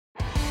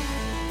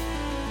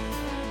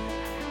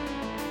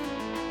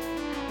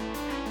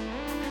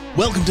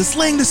Welcome to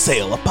Slaying the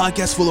Sale, a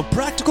podcast full of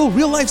practical,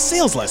 real-life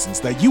sales lessons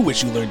that you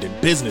wish you learned in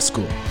business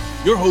school.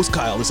 Your host,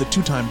 Kyle, is a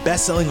two-time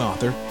best-selling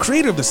author,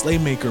 creator of the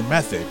Slaymaker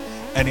method,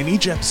 and in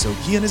each episode,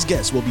 he and his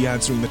guests will be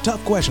answering the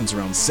tough questions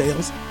around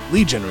sales,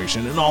 lead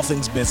generation, and all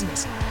things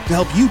business to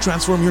help you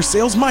transform your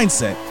sales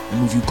mindset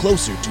and move you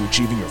closer to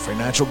achieving your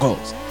financial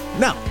goals.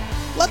 Now,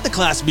 let the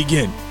class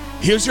begin.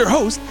 Here's your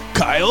host,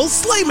 Kyle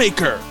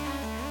Slaymaker.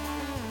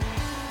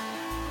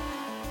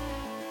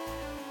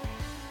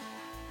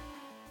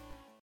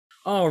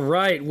 All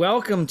right,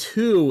 welcome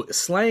to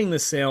Slaying the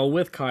Sale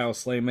with Kyle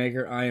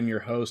Slaymaker. I am your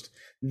host,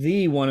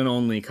 the one and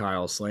only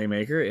Kyle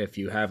Slaymaker, if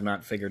you have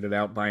not figured it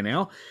out by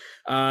now.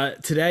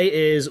 Today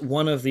is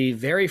one of the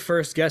very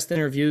first guest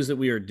interviews that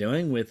we are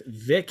doing with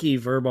Vickie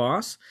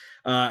Verbos.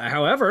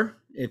 However,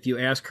 if you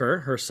ask her,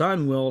 her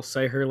son will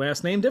say her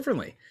last name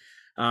differently.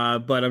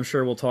 But I'm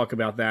sure we'll talk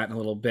about that in a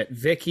little bit.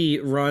 Vickie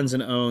runs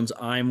and owns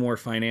IMOR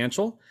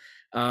Financial.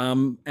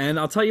 And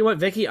I'll tell you what,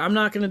 Vickie, I'm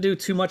not going to do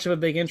too much of a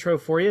big intro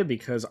for you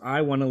because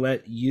I want to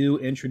let you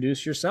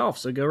introduce yourself.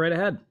 So go right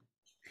ahead.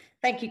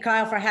 Thank you,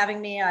 Kyle, for having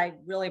me. I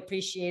really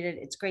appreciate it.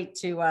 It's great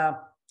to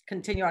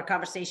continue our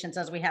conversations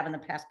as we have in the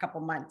past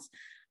couple months.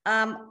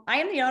 I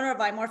am the owner of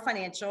IMOR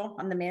Financial.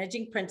 I'm the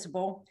managing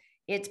principal.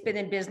 It's been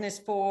in business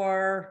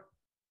for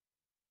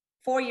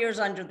 4 years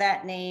under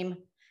that name.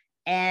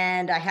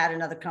 And I had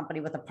another company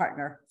with a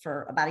partner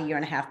for about a year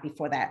and a half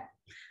before that.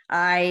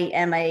 I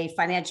am a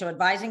financial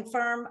advising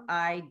firm.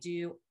 I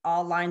do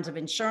all lines of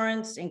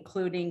insurance,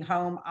 including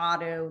home,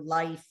 auto,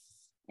 life,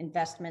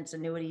 investments,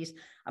 annuities.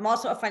 I'm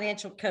also a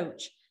financial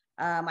coach.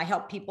 I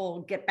help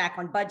people get back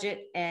on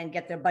budget and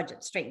get their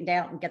budget straightened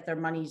out and get their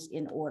monies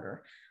in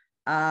order.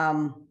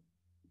 I'm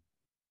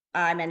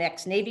an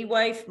ex-Navy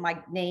wife.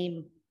 My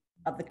name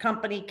of the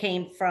company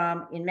came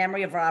from in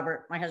memory of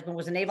Robert. My husband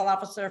was a naval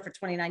officer for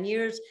 29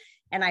 years.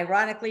 And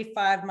ironically,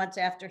 5 months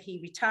after he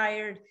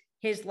retired,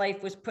 his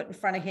life was put in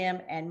front of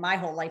him and my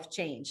whole life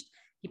changed.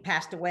 He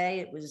passed away.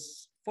 It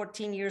was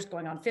 14 years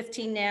going on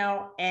 15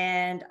 now.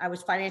 And I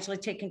was financially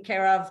taken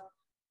care of.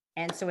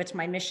 And so it's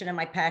my mission and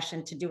my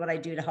passion to do what I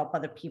do to help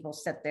other people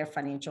set their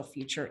financial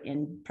future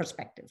in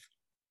perspective.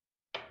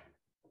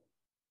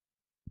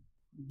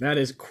 That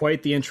is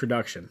quite the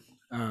introduction.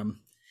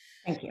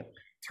 Thank you.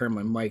 Turn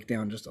my mic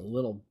down just a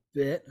little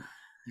bit.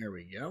 There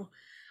we go.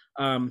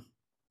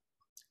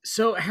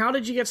 So how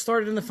did you get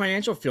started in the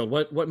financial field?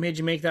 What made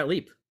you make that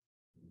leap?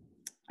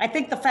 I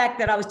think the fact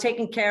that I was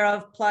taken care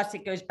of, plus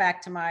it goes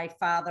back to my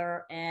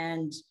father,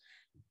 and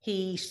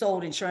he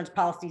sold insurance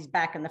policies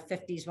back in the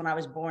 50s when I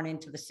was born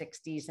into the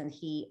 60s. And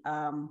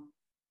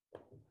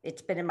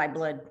it's been in my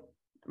blood.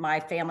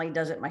 My family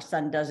does it. My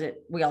son does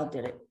it. We all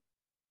did it.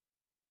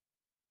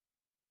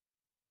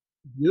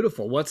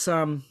 Beautiful. What's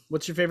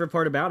your favorite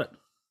part about it?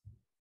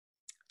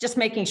 Just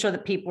making sure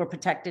that people were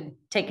protected,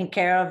 taken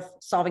care of,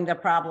 solving their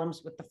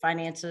problems with the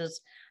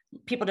finances.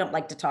 People don't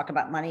like to talk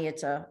about money.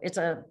 It's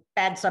a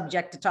bad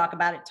subject to talk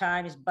about at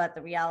times, but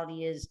the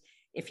reality is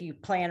if you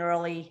plan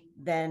early,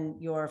 then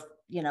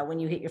when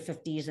you hit your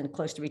 50s and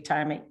close to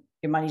retirement,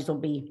 your monies will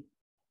be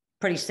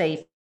pretty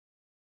safe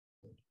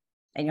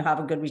and you'll have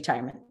a good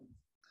retirement.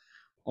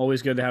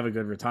 Always good to have a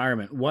good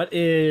retirement. What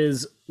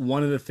is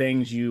one of the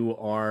things you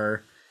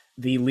are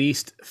the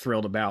least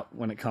thrilled about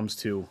when it comes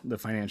to the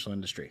financial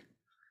industry?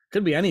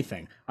 Could be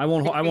anything. I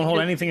won't hold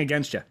anything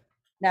against you.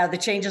 Now, the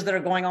changes that are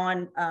going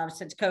on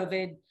since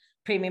COVID,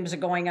 premiums are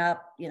going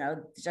up,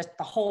 just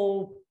the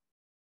whole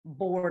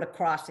board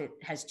across it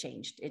has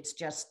changed. It's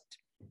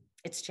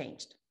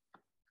changed.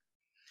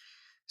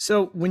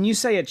 So when you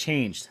say it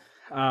changed,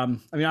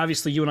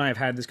 obviously you and I have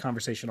had this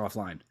conversation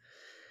offline,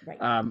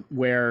 right?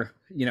 Where,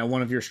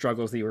 one of your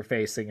struggles that you were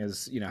facing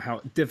is,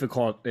 how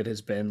difficult it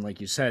has been, like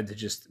you said, to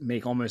just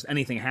make almost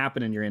anything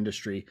happen in your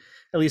industry,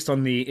 at least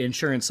on the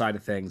insurance side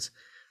of things,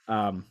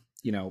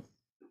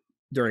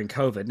 during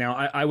COVID. Now,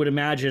 I would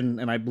imagine,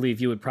 and I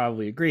believe you would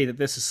probably agree, that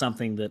this is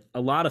something that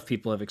a lot of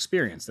people have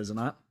experienced, is it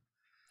not?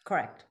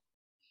 Correct.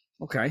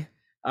 Okay.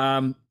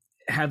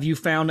 Have you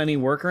found any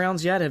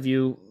workarounds yet? Have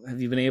you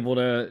been able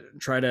to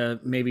try to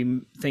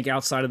maybe think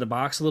outside of the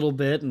box a little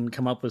bit and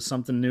come up with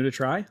something new to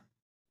try?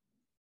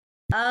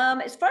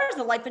 As far as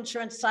the life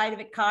insurance side of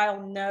it,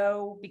 Kyle,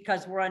 no,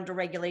 because we're under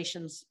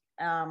regulations.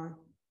 The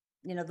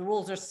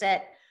rules are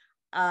set.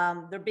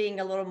 They're being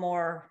a little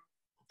more,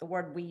 the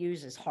word we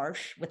use is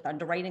harsh with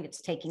underwriting.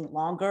 It's taking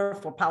longer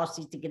for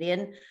policies to get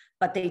in,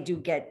 but they do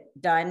get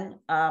done.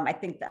 I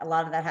think that a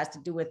lot of that has to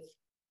do with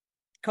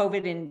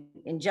COVID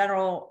in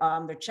general.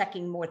 They're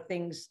checking more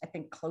things, I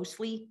think,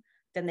 closely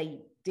than they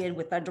did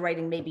with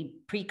underwriting maybe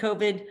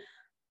pre-COVID.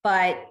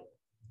 But,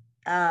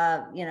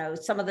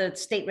 some of the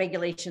state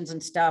regulations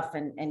and stuff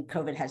and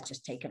COVID has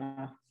just taken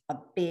a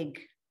big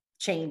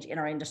change in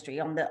our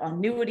industry. On the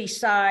annuity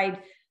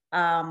side,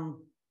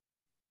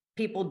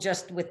 people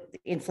just with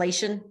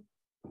inflation,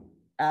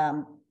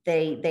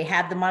 they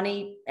have the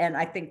money, and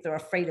I think they're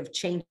afraid of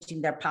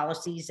changing their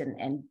policies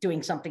and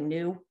doing something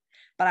new.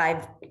 But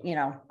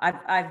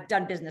I've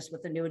done business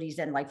with annuities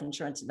and life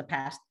insurance in the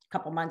past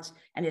couple months,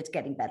 and it's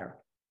getting better.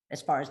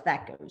 as far as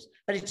that goes.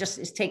 But it just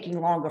is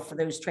taking longer for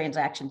those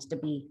transactions to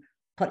be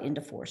put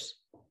into force.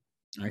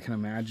 I can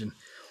imagine.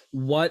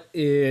 What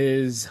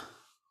is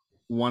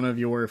one of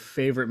your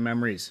favorite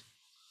memories,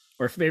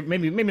 or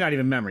maybe not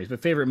even memories,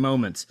 but favorite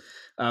moments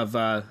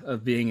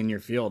of being in your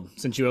field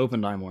since you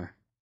opened IMOR?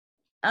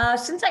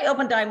 Since I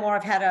opened IMOR,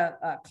 I've had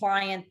a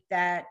client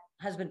that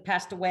husband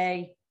passed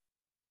away,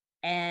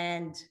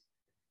 and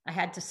I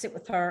had to sit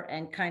with her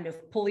and kind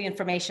of pull the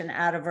information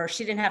out of her.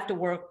 She didn't have to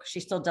work. She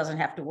still doesn't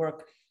have to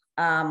work.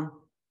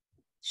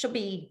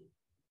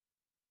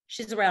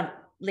 She's around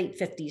late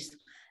 50s,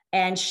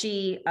 and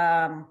she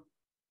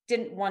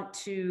didn't want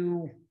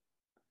to,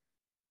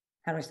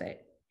 how do I say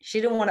it?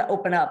 She didn't want to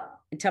open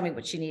up and tell me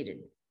what she needed.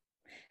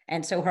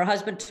 And so her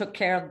husband took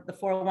care of the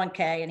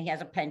 401k, and he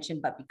has a pension,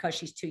 but because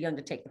she's too young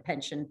to take the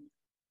pension,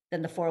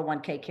 then the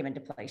 401k came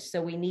into place.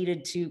 So we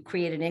needed to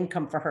create an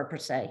income for her per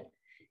se.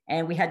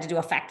 And we had to do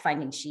a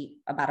fact-finding sheet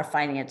about her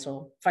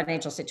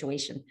financial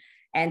situation.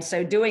 And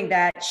so doing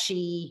that,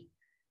 she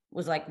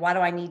was like, why do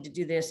I need to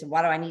do this? And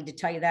why do I need to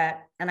tell you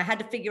that? And I had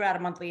to figure out a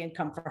monthly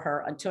income for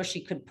her until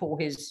she could pull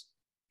his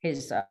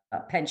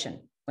pension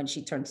when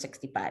she turned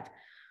 65.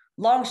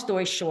 Long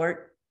story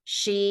short,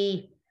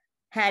 she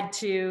had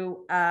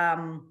to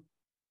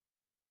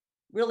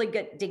really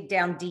dig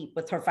down deep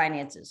with her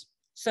finances.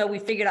 So we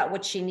figured out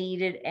what she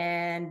needed.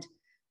 And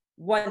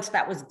once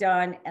that was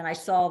done, and I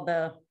saw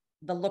the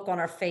look on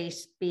her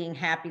face being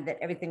happy that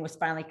everything was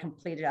finally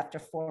completed after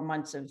 4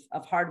 months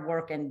of hard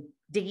work and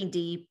digging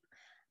deep,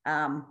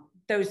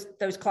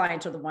 those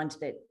clients are the ones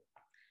that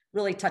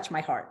really touch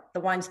my heart. The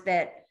ones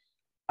that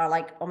are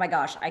like, oh my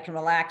gosh, I can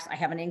relax. I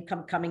have an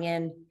income coming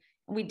in.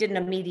 And we did an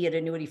immediate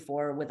annuity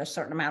for her with a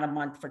certain amount a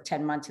month for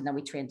 10 months. And then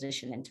we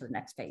transitioned into the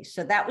next phase.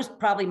 So that was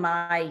probably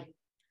my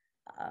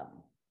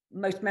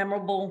most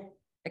memorable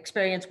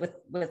experience with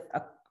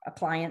a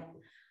client.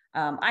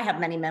 I have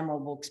many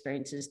memorable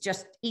experiences.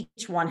 Just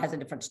each one has a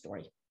different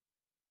story.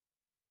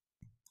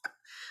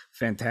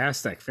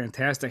 Fantastic.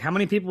 Fantastic. How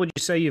many people would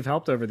you say you've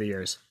helped over the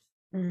years?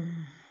 Gosh.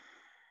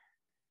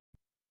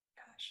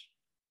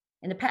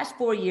 In the past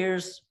 4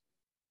 years,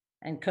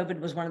 and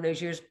COVID was one of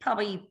those years,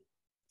 probably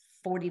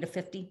 40 to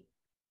 50.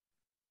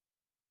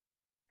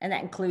 And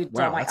that includes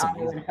all my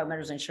auto and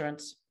homeowners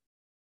insurance.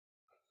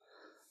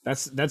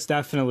 That's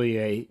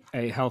definitely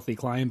a healthy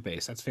client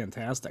base. That's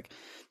fantastic.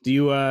 Do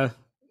you,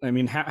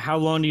 how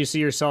long do you see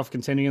yourself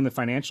continuing in the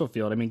financial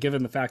field? I mean,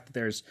 given the fact that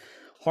there's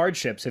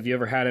hardships, have you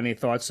ever had any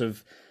thoughts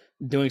of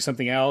doing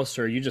something else,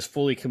 or are you just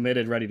fully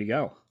committed, ready to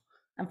go?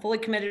 I'm fully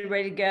committed,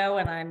 ready to go.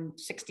 And I'm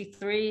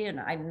 63 and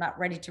I'm not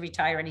ready to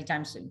retire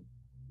anytime soon.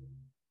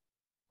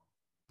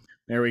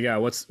 There we go.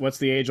 What's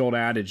the age old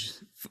adage?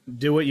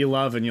 Do what you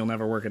love and you'll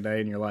never work a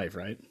day in your life,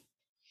 right?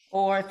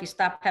 Or if you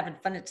stop having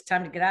fun, it's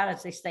time to get out,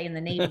 as they stay in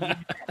the Navy.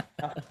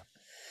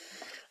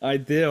 I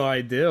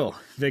do.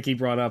 Vickie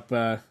brought up,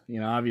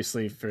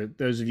 obviously for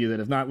those of you that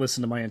have not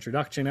listened to my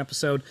introduction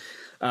episode,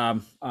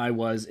 I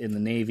was in the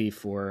Navy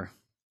for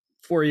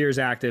 4 years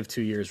active,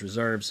 2 years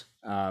reserves,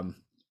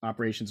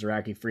 Operations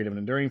Iraqi Freedom and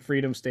Enduring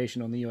Freedom,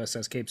 stationed on the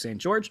USS Cape St.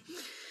 George,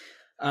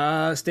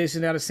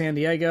 stationed out of San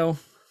Diego,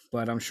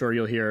 but I'm sure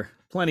you'll hear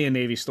plenty of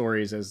Navy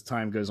stories as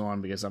time goes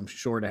on, because I'm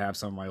sure to have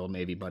some of my old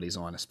Navy buddies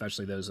on,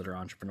 especially those that are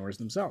entrepreneurs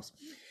themselves.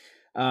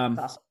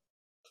 Awesome.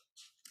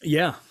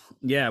 Yeah.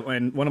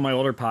 And one of my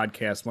older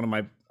podcasts, one of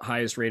my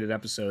highest rated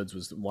episodes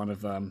was one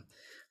of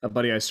a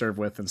buddy I served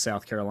with in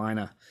South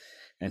Carolina,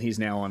 and he's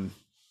now on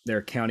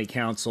their county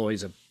council.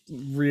 He's a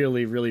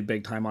really, really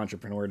big time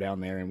entrepreneur down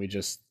there. And we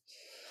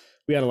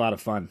had a lot of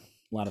fun.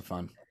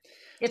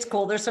 It's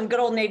cool. There's some good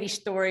old Navy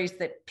stories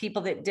that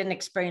people that didn't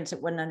experience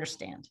it wouldn't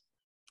understand.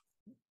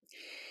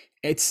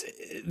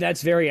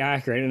 That's very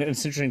accurate. And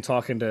it's interesting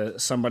talking to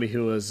somebody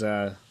who was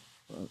a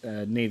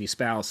Navy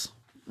spouse,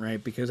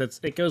 right? Because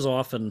it goes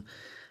often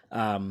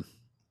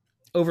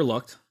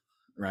overlooked,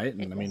 right?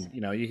 And I mean,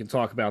 you can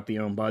talk about the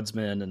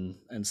ombudsman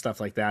and stuff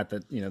like that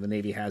the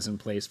Navy has in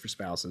place for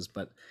spouses,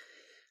 but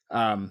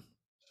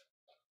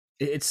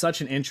it's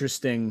such an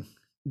interesting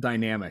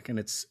dynamic, and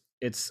it's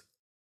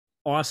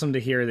awesome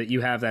to hear that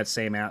you have that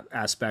same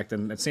aspect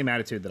and that same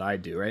attitude that I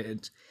do,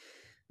 right?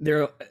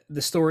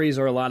 The stories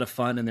are a lot of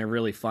fun and they're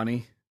really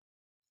funny,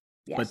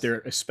 yes, but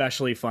they're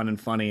especially fun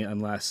and funny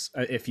unless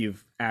if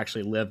you've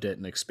actually lived it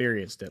and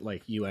experienced it,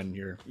 like you and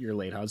your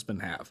late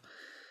husband have.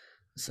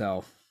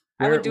 So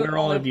where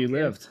all have you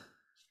lived?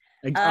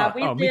 Me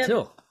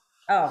too.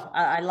 Oh,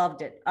 I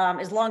loved it.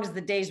 As long as the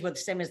days were the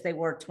same as they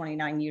were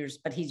 29 years,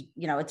 but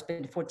it's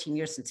been 14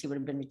 years since he would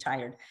have been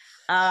retired.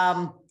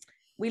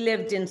 We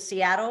lived in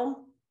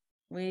Seattle.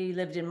 We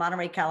lived in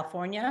Monterey,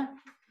 California.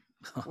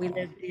 We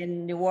lived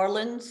in New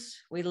Orleans.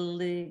 We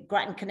lived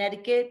Groton,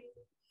 Connecticut,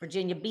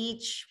 Virginia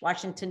Beach,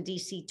 Washington,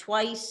 D.C.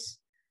 twice.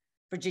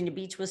 Virginia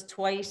Beach was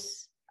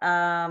twice.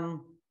 Florida.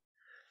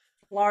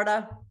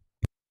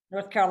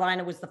 North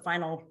Carolina was the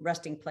final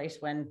resting place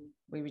when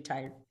we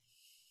retired.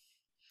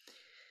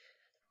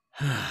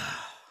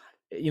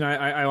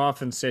 I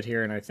often sit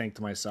here and I think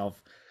to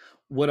myself,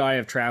 would I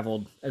have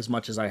traveled as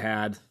much as I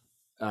had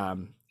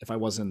if I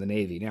wasn't in the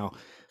Navy? Now,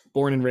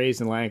 born and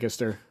raised in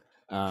Lancaster.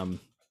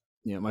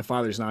 My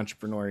father's an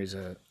entrepreneur. He's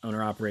a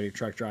owner operator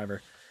truck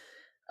driver.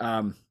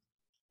 I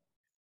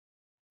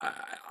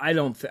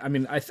don't.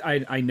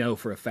 I know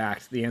for a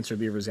fact the answer would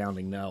be a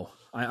resounding no.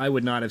 I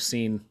would not have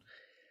seen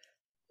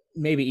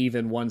maybe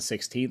even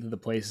 1/16 of the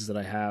places that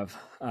I have.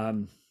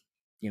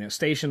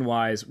 Station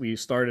wise, we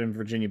started in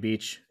Virginia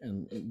Beach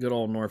and good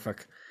old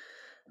Norfolk.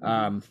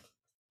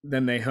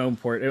 Then they home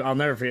port. I'll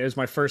never forget. It was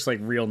my first like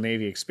real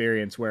Navy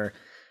experience where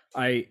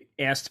I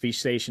asked to be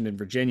stationed in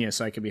Virginia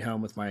so I could be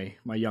home with my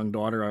young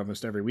daughter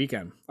almost every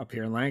weekend up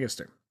here in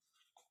Lancaster.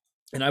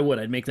 And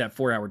I'd make that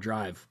 4-hour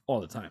drive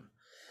all the time.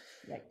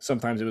 Right.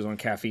 Sometimes it was on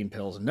caffeine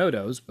pills and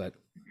no-dos, but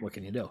what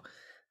can you do?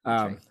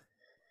 Right.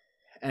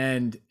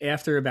 And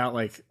after about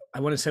I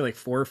want to say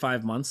 4 or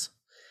 5 months,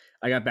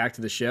 I got back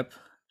to the ship,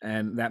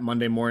 and that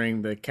Monday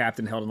morning, the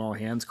captain held an all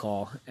hands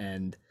call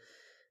and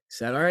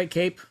said, "All right,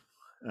 Cape,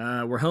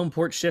 we're home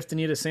port shifting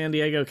you to San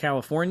Diego,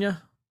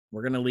 California.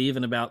 We're going to leave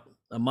in about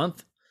a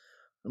month."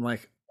 I'm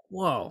like,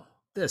 whoa,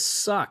 this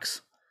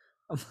sucks.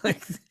 I'm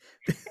like,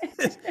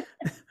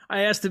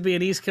 I asked to be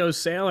an East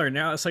Coast sailor.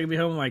 Now it's like I can be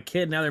home with my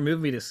kid. Now they're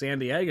moving me to San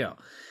Diego.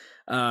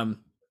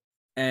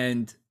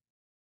 And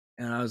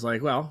I was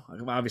like, well,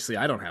 obviously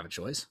I don't have a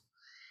choice.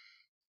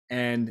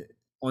 And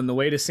on the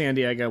way to San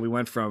Diego, we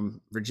went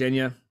from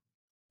Virginia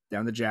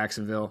down to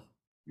Jacksonville,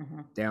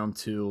 down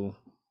to,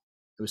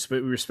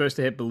 we were supposed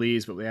to hit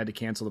Belize, but we had to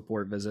cancel the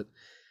port visit.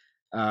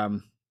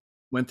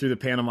 Went through the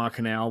Panama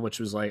Canal, which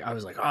was I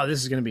was like, oh,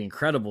 this is going to be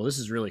incredible. This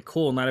is really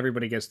cool. Not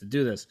everybody gets to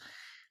do this.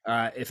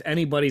 If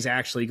anybody's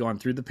actually gone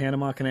through the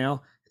Panama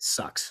Canal, it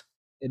sucks.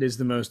 It is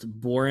the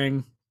most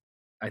boring.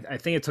 I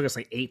think it took us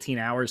 18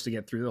 hours to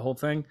get through the whole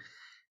thing,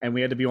 and we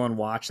had to be on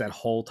watch that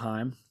whole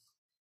time.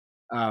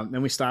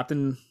 Then we stopped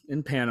in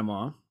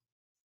Panama,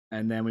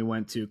 and then we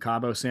went to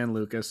Cabo San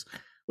Lucas,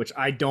 which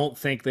I don't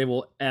think they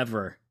will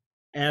ever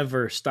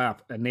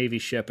stop a Navy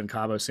ship in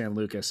Cabo San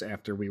Lucas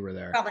after we were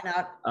there. Probably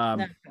not.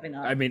 No, probably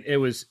not. I mean, it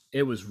was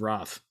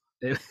rough.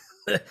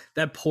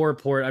 That poor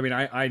port. I mean,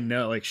 I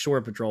know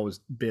shore patrol was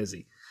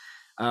busy.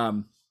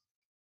 Then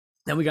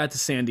we got to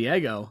San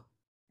Diego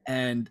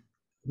and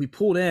we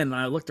pulled in, and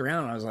I looked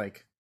around and I was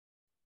like,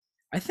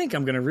 I think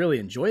I'm going to really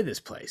enjoy this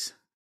place.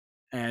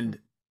 And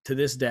to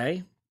this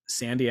day,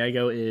 San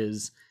Diego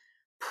is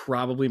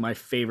probably my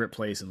favorite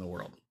place in the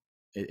world.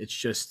 It's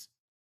just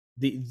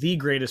the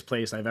greatest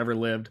place I've ever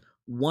lived.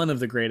 One of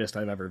the greatest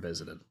I've ever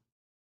visited.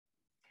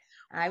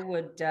 I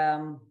would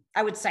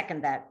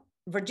second that.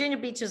 Virginia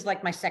Beach is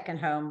like my second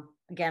home.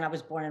 Again, I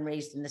was born and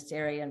raised in this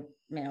area,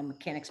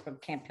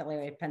 Mechanicsburg, Camp Hill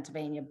area,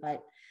 Pennsylvania,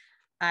 but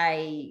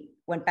I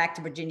went back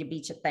to Virginia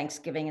Beach at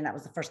Thanksgiving, and that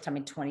was the first time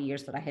in 20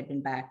 years that I had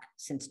been back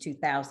since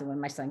 2000 when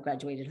my son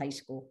graduated high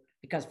school,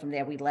 because from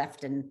there we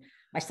left and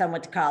my son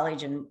went to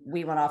college and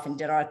we went off and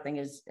did our thing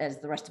as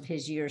the rest of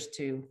his years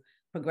to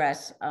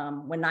progress.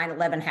 When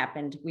 9/11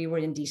 happened, we were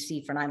in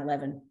DC for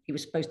 9/11. He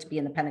was supposed to be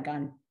in the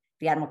Pentagon.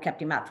 The Admiral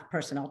kept him out for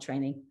personnel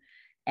training.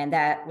 And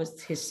that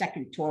was his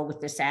second tour with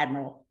this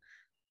Admiral.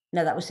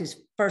 No, that was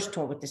his first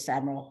tour with this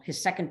Admiral.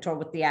 His second tour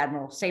with the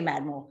Admiral, same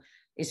Admiral,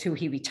 is who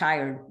he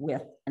retired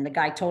with. And the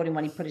guy told him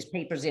when he put his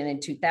papers in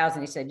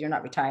 2000, he said, "You're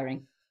not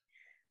retiring."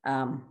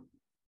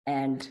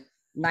 And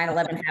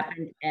 9/11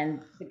 happened,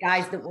 and the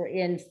guys that were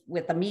in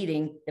with a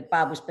meeting that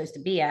Bob was supposed to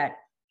be at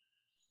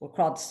were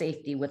crawled to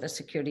safety with a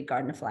security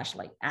guard and a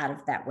flashlight out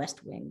of that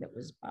West Wing that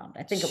was bombed.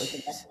 I think it was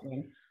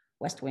the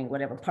West Wing,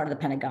 whatever, part of the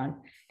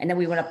Pentagon. And then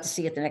we went up to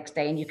see it the next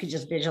day, and you could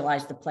just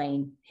visualize the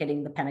plane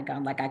hitting the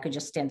Pentagon. I could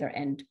just stand there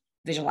and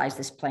visualize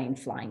this plane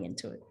flying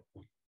into it.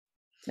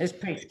 It was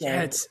pretty scary.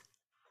 Yeah,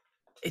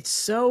 it's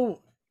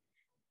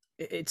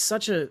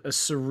such a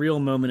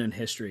surreal moment in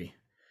history.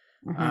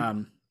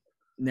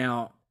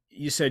 Now,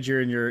 you said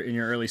you're in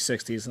your early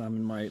 60s, and I'm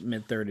in my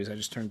mid 30s. I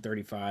just turned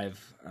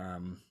 35.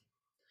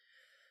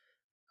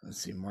 Let's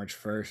see, March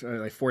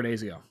 1st, 4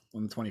 days ago,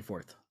 on the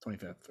 24th,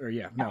 25th, or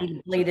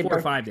 4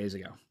 or 5 days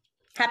ago.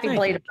 Happy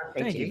belated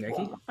birthday. Thank you,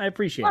 Vickie. I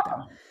appreciate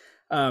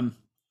that.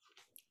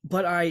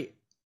 But I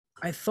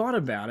thought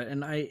about it,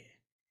 and I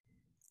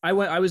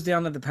was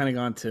down at the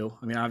Pentagon too.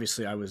 I mean,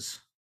 obviously I was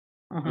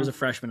a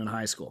freshman in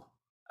high school.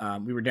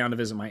 We were down to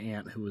visit my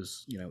aunt, who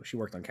was, she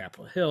worked on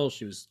Capitol Hill.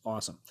 She was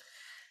awesome.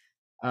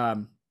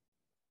 And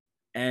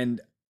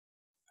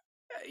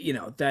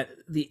that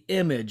the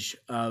image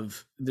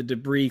of the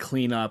debris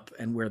cleanup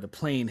and where the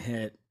plane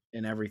hit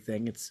and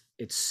everything, it's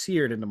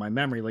seared into my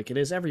memory like it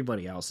is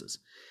everybody else's,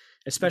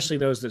 especially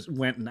those that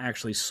went and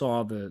actually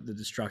saw the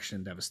destruction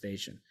and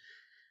devastation.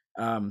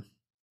 And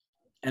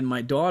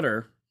my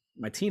daughter,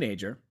 my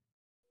teenager,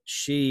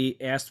 she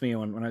asked me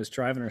when I was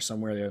driving her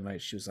somewhere the other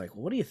night, she was like,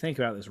 "Well, what do you think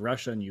about this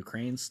Russia and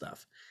Ukraine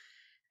stuff?"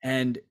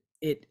 And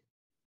it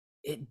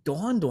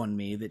dawned on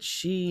me that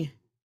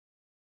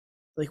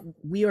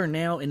we are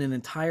now in an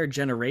entire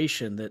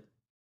generation that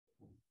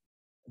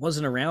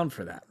wasn't around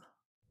for that.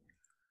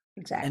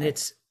 Exactly. And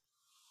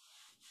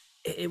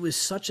it was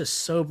such a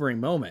sobering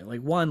moment.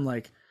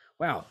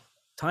 Wow,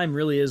 time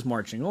really is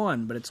marching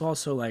on, but it's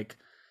also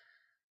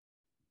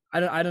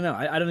I don't know.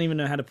 I don't even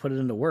know how to put it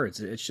into words.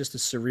 It's just a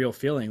surreal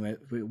feeling that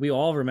we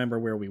all remember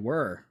where we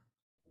were.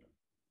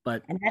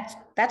 But And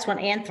that's when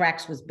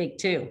anthrax was big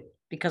too,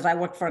 because I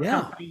worked for a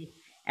yeah, company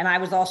and I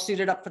was all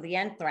suited up for the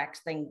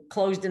anthrax thing,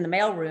 closed in the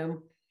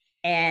mailroom.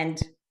 And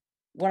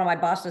one of my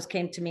bosses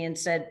came to me and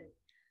said,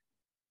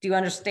 "Do you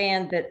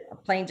understand that a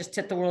plane just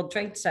hit the World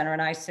Trade Center?"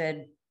 And I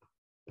said,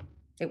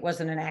 "It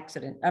wasn't an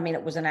accident. I mean,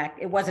 it wasn't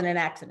an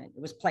accident.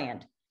 It was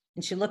planned."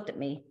 And she looked at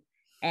me,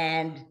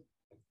 and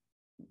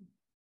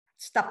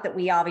stuff that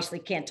we obviously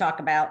can't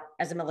talk about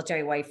as a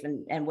military wife,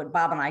 and what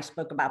Bob and I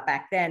spoke about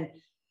back then,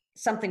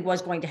 something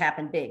was going to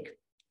happen big.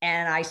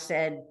 And I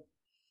said,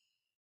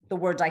 the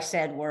words I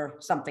said were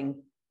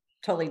something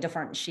totally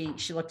different. She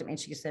looked at me and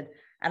she said,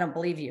 "I don't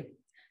believe you."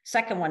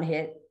 Second one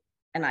hit.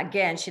 And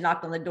again, she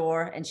knocked on the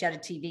door and she had a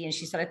TV and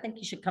she said, "I think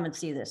you should come and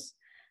see this."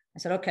 I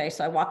said, "Okay."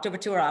 So I walked over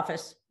to her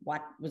office,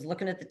 was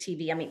looking at the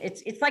TV. I mean,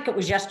 it's like it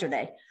was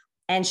yesterday.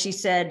 And she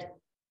said,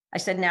 I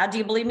said, "Now, do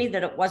you believe me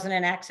that it wasn't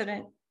an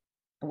accident?"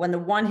 And when the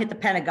one hit the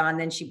Pentagon,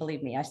 then she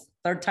believed me.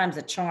 Third time's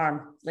a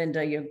charm,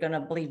 Linda, you're going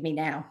to believe me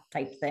now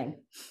type thing,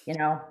 you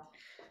know?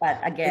 But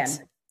again,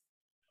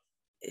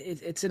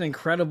 it's an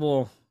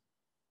incredible,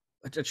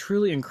 a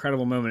truly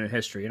incredible moment in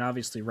history. And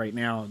obviously right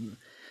now,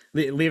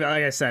 like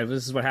I said,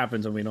 this is what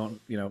happens when we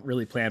don't,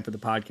 really plan for the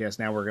podcast.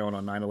 Now we're going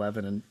on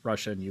 9/11 and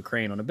Russia and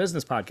Ukraine on a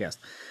business podcast.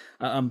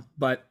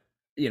 But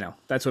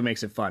that's what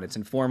makes it fun. It's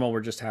informal.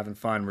 We're just having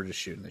fun. We're just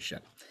shooting the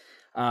shit.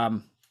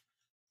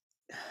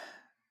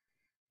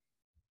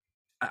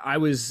 I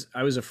was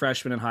a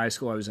freshman in high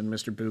school. I was in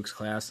Mr. Book's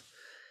class.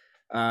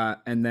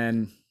 And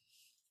then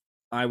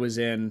I was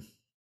in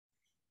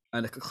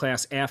a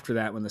class after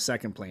that when the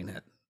second plane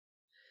hit.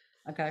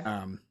 okay.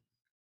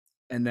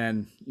 And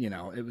then,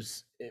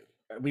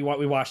 we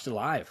watched it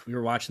live. We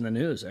were watching the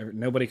news.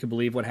 Nobody could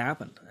believe what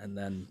happened. And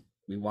then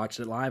we watched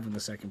it live when the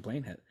second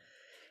plane hit.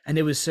 And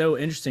it was so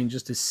interesting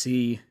just to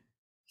see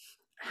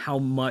how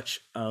much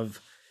of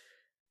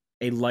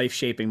a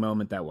life-shaping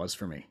moment that was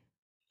for me.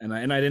 And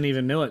I didn't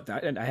even know it.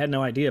 I had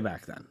no idea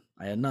back then.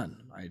 I had none.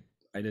 I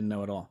didn't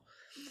know at all.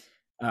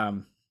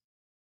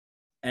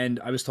 And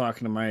I was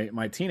talking to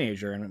my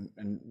teenager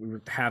and we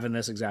were having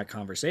this exact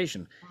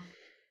conversation.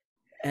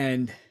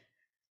 And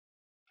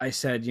I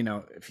said,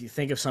 if you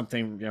think of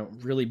something,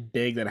 really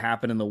big that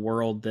happened in the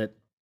world that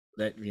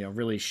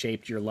really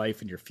shaped your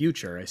life and your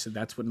future, I said,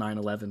 that's what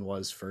 9/11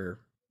 was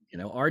for,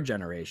 our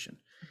generation.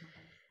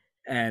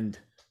 And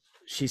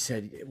she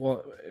said,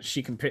 well,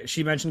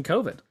 she mentioned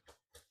COVID.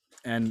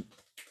 And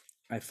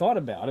I thought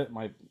about it.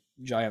 My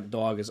giant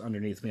dog is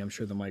underneath me. I'm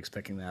sure the mic's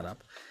picking that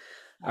up.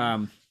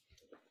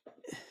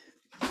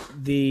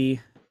 The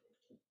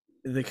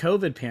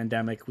COVID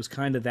pandemic was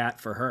kind of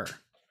that for her.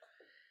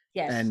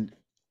 Yes. And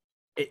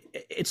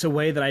it's a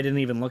way that I didn't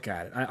even look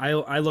at it.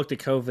 I looked at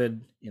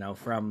COVID,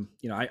 from,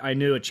 I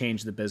knew it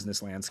changed the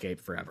business landscape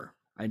forever.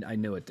 I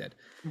knew it did.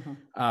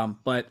 Mm-hmm.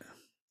 But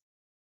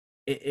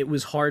it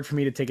was hard for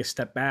me to take a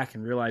step back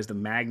and realize the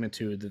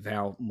magnitude of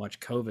how much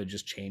COVID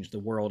just changed the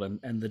world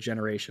and the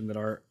generation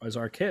that is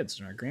our kids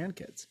and our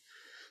grandkids.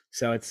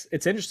 So it's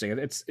interesting.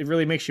 It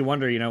really makes you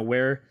wonder,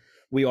 where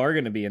we are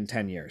going to be in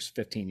 10 years,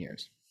 15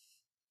 years.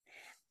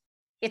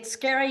 It's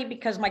scary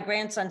because my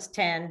grandson's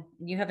 10,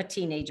 you have a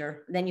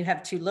teenager, then you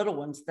have two little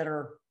ones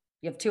you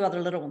have two other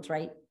little ones,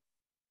 right?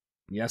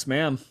 Yes,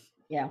 ma'am.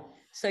 Yeah.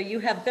 So you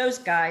have those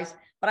guys,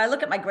 but I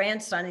look at my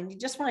grandson and you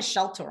just want to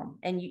shelter them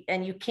and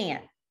you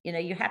can't.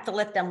 You have to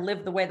let them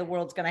live the way the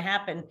world's going to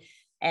happen.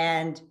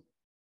 And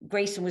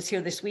Grayson was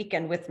here this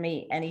weekend with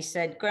me and he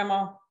said,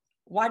 "Grandma,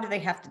 why do they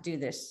have to do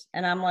this?"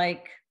 And I'm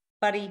like,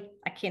 "Buddy,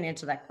 I can't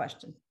answer that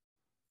question."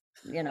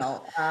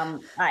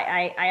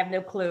 I have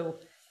no clue,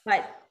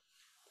 but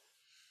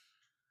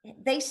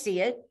they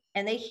see it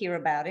and they hear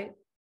about it.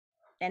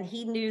 And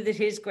he knew that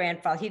his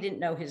grandfather, he didn't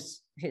know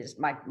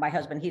my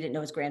husband, he didn't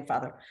know his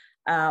grandfather,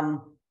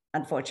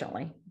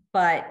 unfortunately,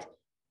 but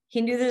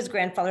he knew that his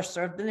grandfather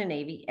served in the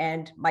Navy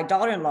and my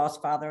daughter-in-law's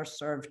father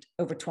served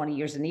over 20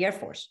 years in the Air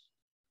Force.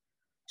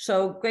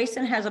 So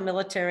Grayson has a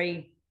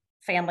military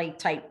family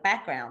type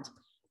background,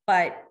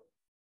 but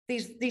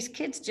these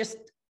kids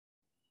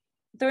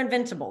they're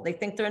invincible. They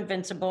think they're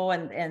invincible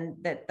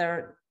and that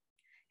they're,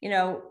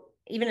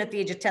 even at the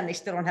age of 10, they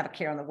still don't have a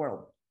care in the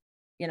world.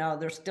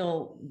 They're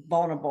still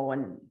vulnerable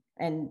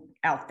and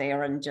out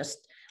there and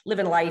just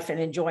living life and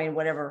enjoying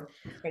whatever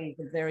phase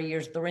of their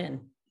years they're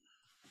in.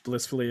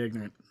 Blissfully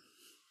ignorant.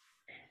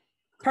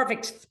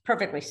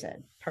 Perfectly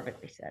said.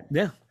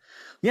 Yeah.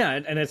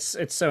 And it's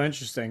so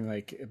interesting,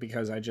 like,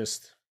 because I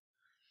just,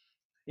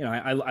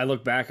 I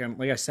look back and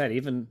like I said,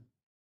 even,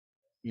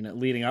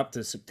 leading up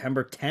to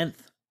September 10th,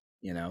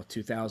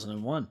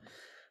 2001,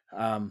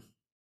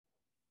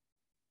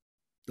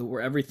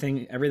 where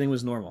everything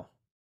was normal.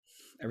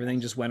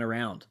 Everything just went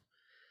around.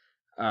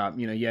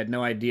 You had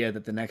no idea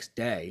that the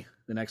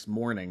next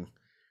morning,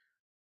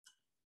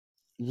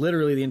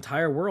 literally the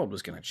entire world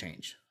was going to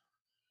change.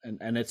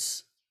 And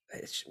it's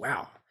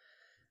wow.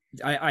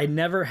 I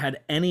never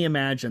had any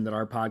imagine that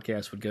our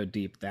podcast would go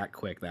deep that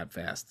quick, that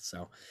fast.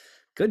 So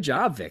Good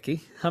job,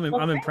 Vickie.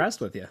 I'm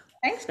impressed with you.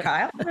 Thanks,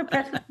 Kyle. I'm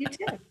impressed with you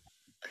too.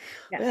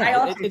 Yeah, I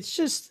also, it's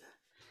just,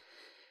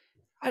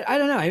 I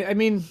don't know. I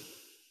mean,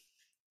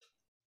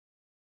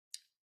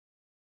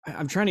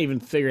 I'm trying to even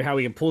figure how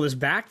we can pull this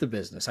back to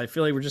business. I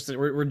feel like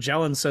we're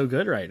gelling so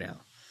good right now.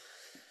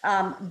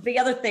 the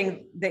other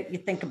thing that you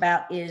think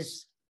about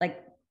is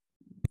like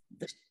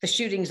the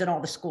shootings in all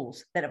the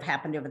schools that have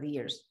happened over the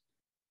years.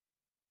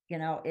 You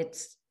know,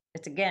 it's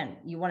again,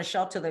 you want to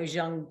shelter those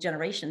young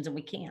generations, and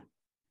we can't.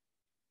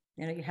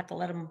 You know, you have to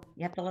let them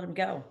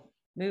go,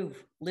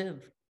 move,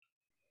 live.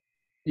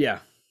 Yeah.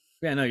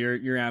 Yeah, no,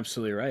 you're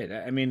absolutely right.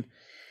 I mean,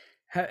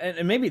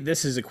 and maybe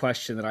this is a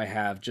question that I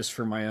have just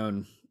for my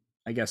own,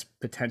 I guess,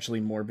 potentially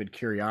morbid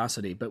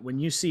curiosity. But when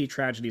you see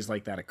tragedies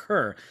like that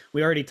occur,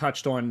 we already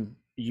touched on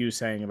you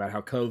saying about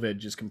how COVID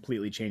just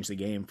completely changed the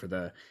game for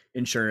the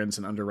insurance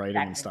and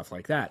underwriting and stuff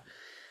like that.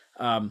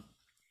 I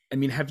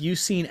mean, have you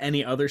seen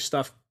any other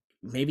stuff,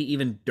 maybe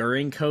even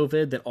during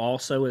COVID, that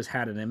also has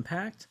had an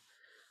impact?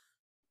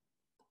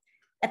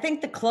 I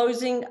think the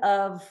closing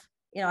of,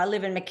 you know, I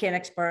live in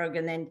Mechanicsburg,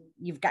 and then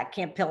you've got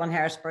Camp Hill and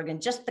Harrisburg, and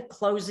just the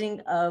closing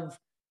of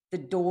the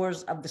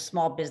doors of the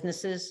small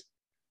businesses,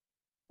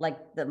 like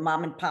the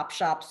mom and pop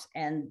shops,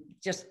 and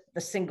just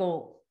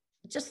the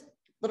just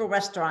little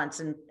restaurants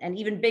and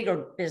even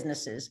bigger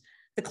businesses.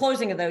 The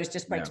closing of those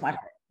just breaks my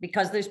heart,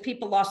 because those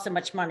people lost so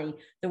much money.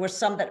 There were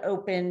some that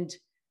opened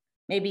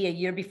maybe a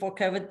year before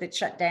COVID that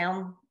shut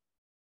down,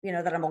 you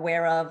know, that I'm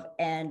aware of,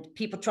 and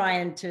people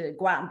trying to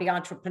go out and be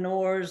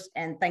entrepreneurs.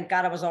 And thank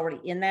God I was already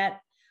in that.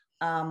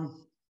 And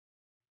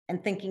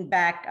thinking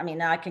back, I mean,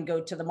 now I can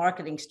go to the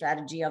marketing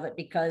strategy of it,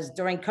 because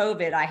during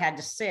COVID, I had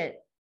to sit,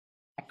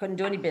 I couldn't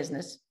do any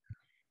business.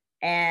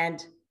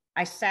 And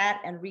I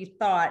sat and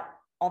rethought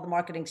all the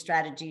marketing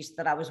strategies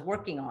that I was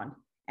working on,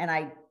 and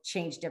I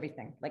changed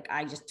everything. Like,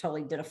 I just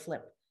totally did a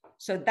flip.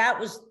 So that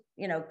was,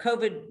 you know,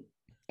 COVID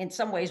in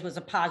some ways was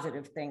a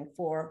positive thing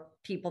for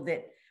people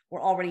that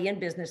were already in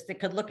business,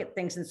 that could look at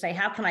things and say,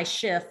 how can I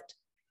shift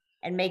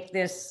and make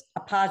this a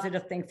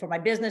positive thing for my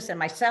business and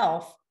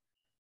myself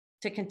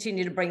to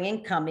continue to bring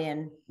income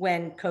in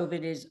when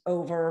COVID is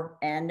over?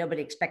 And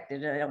nobody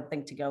expected it, I don't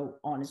think, to go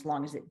on as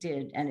long as it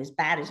did and as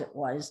bad as it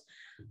was.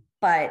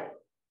 But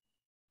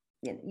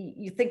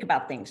you think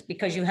about things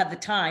because you have the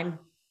time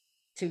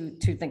to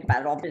think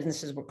about it. All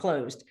businesses were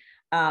closed.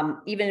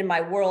 Even in my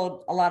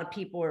world, a lot of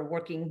people are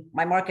working,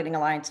 my marketing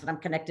alliance that I'm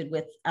connected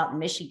with out in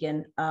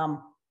Michigan,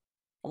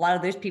 a lot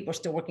of those people are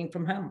still working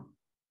from home,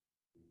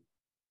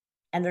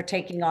 and they're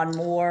taking on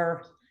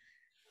more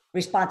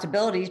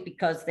responsibilities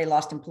because they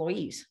lost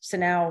employees. So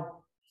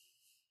now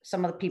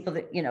some of the people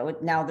that, you know,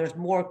 now there's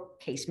more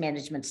case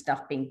management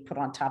stuff being put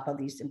on top of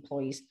these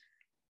employees,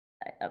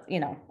 you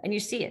know, and you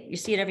see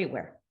it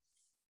everywhere.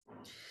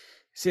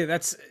 See,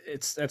 that's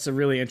a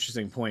really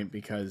interesting point,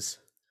 because,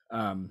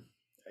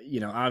 you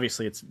know,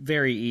 obviously it's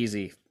very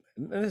easy.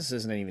 This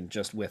isn't even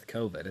just with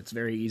COVID. It's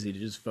very easy to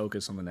just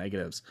focus on the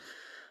negatives.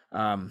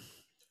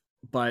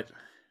 But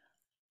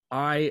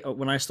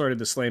when I started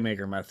the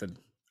Slaymaker method,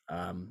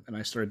 and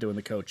I started doing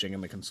the coaching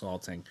and the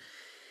consulting,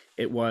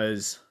 it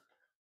was,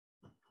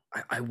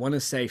 I want to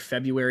say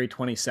February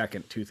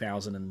 22nd,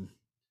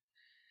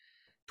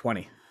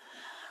 2020.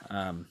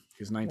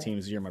 Because 19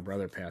 was the year my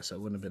brother passed, so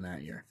it wouldn't have been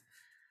that year.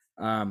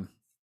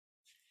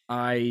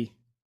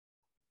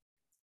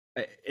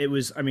 It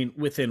was, I mean,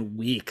 within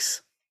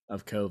weeks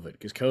of COVID,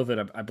 because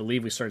COVID, I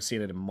believe we started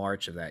seeing it in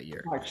March of that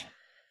year. March,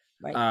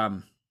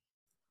 right.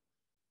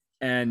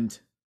 And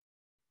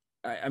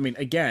I mean,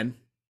 again,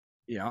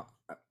 you know,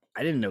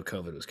 I didn't know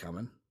COVID was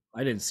coming.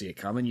 I didn't see it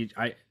coming.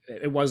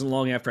 It wasn't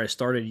long after I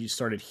started, you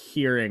started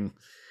hearing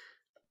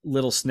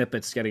little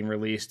snippets getting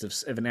released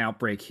of an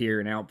outbreak here,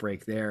 an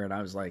outbreak there. And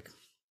I was like,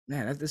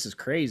 man, this is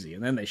crazy.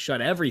 And then they shut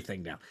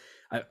everything down.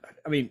 I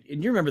mean,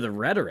 and you remember the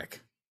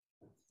rhetoric,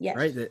 yes,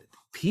 right? That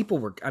people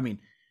were going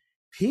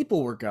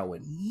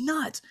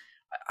nuts.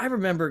 I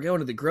remember going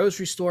to the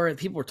grocery store and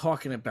people were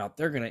talking about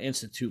they're going to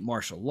institute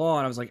martial law.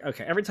 And I was like,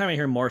 okay, every time I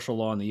hear martial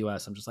law in the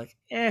US, I'm just like,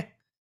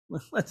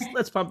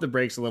 let's pump the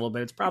brakes a little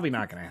bit. It's probably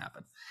not going to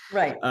happen.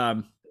 Right.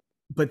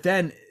 But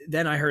then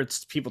I heard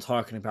people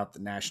talking about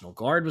the National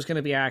Guard was going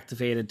to be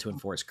activated to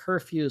enforce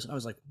curfews. I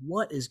was like,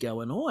 what is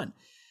going on?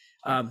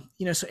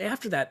 You know, so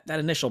after that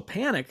initial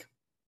panic,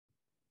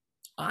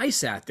 I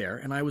sat there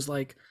and I was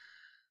like,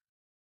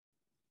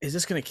 is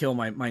this going to kill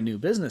my new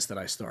business that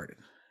I started?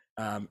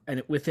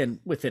 And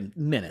within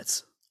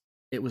minutes,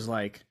 it was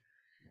like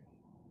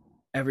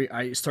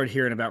I started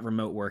hearing about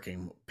remote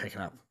working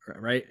picking up,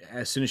 right?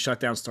 As soon as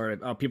shutdown started,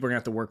 people are gonna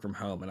have to work from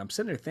home. And I'm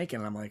sitting there thinking,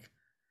 and I'm like,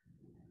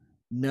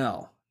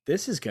 no,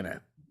 this is going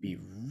to be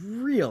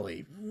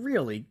really,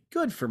 really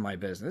good for my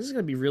business. This is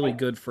going to be really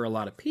good for a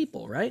lot of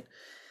people, right?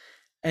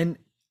 And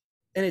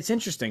it's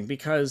interesting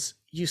because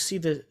you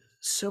see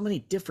so many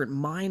different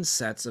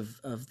mindsets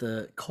of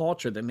the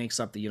culture that makes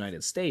up the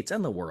United States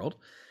and the world.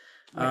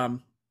 Right.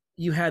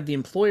 You had the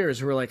employers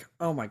who were like,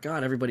 oh my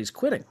God, everybody's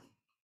quitting.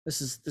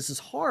 This is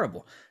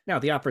horrible. Now,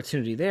 the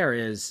opportunity there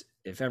is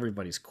if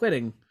everybody's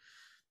quitting,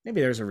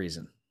 maybe there's a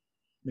reason.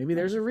 Maybe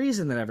there's a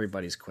reason that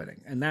everybody's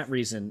quitting. And that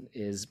reason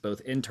is both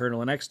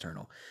internal and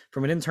external.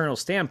 From an internal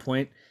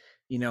standpoint,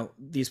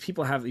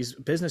 these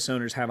business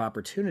owners have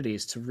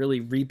opportunities to really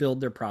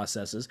rebuild their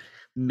processes,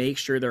 make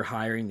sure they're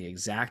hiring the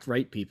exact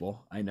right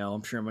people.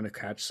 I'm sure I'm going to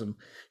catch some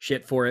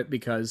shit for it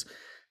because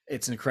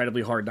it's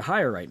incredibly hard to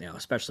hire right now,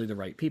 especially the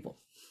right people.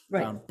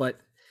 Right. But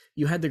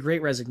you had the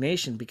Great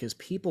Resignation because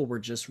people were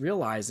just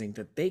realizing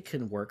that they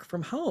can work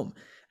from home.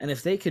 And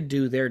if they could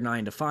do their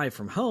 9 to 5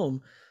 from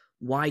home,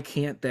 why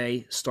can't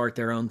they start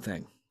their own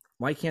thing?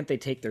 Why can't they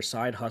take their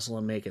side hustle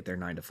and make it their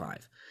 9 to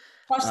 5?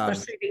 Plus, they're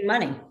saving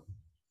money.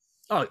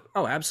 Oh,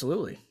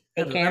 absolutely.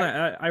 And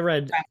I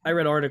read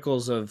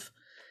articles of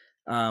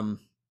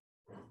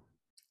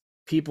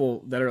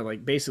people that are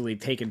like basically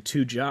taking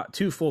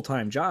two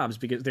full-time jobs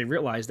because they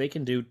realize they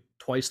can do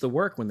twice the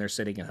work when they're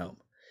sitting at home.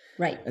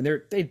 Right. And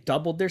they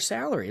doubled their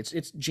salary.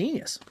 It's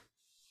genius.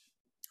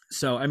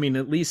 So, I mean,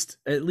 at least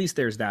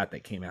there's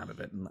that came out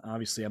of it. And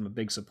obviously I'm a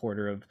big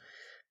supporter of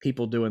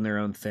people doing their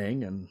own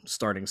thing and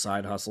starting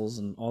side hustles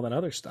and all that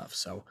other stuff.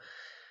 So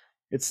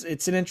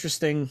it's an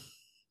interesting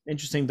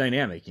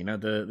dynamic,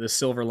 the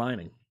silver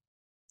lining.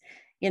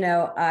 And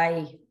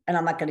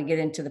I'm not going to get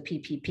into the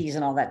PPPs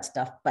and all that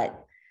stuff,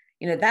 but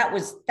that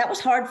was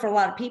hard for a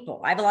lot of people.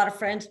 I have a lot of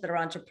friends that are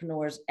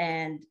entrepreneurs,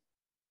 and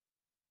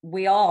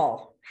we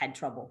all had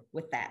trouble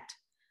with that.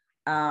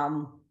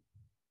 And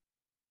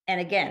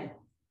again,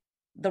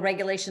 the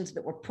regulations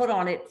that were put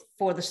on it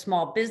for the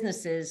small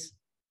businesses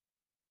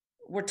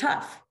were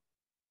tough.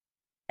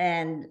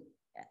 And,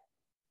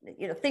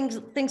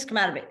 things come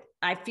out of it.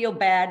 I feel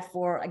bad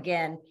for,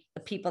 again,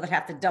 the people that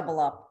have to double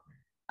up,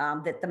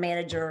 that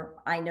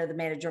I know the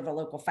manager of a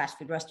local fast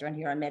food restaurant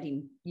here. I met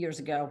him years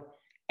ago.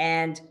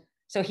 And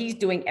so he's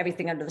doing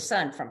everything under the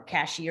sun, from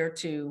cashier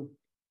to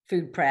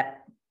food prep,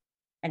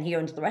 and he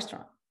owns the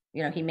restaurant.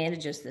 He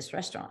manages this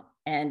restaurant,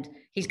 and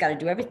he's got to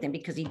do everything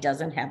because he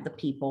doesn't have the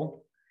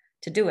people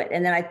to do it.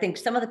 And then I think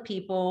some of the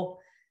people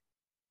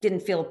didn't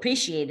feel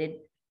appreciated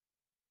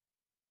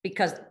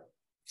because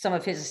some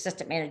of his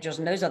assistant managers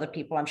and those other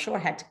people, I'm sure,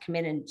 had to come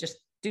in and just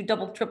do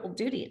double, triple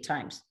duty at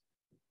times.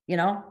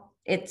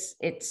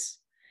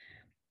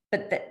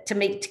 But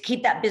to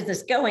keep that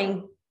business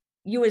going,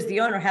 you as the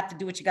owner have to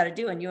do what you got to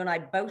do. And you and I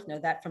both know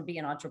that from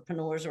being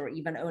entrepreneurs or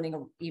even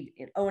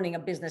owning a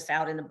business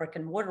out in the brick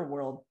and mortar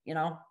world,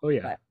 Oh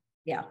yeah. But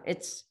yeah,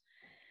 it's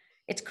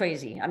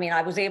crazy. I mean,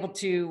 I was able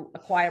to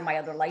acquire my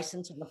other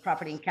license on the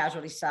property and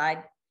casualty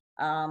side,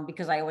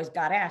 because I always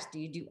got asked, do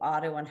you do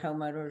auto and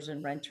homeowners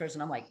and renters?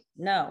 And I'm like,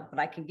 no, but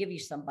I can give you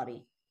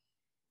somebody.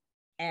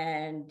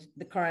 And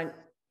the current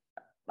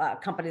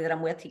company that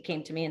I'm with, he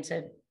came to me and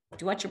said, do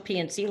you want your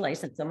PNC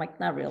license? I'm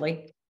like, not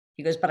really.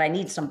 He goes, but I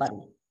need somebody.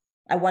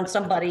 I want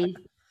somebody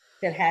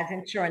that has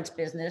insurance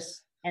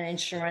business and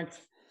insurance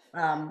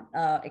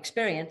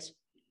experience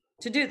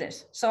to do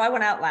this. So I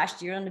went out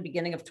last year in the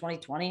beginning of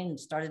 2020 and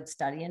started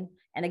studying.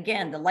 And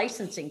again, the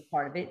licensing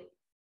part of it,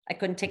 I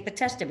couldn't take the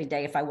test every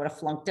day. If I would have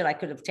flunked it, I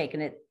could have taken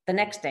it the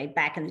next day,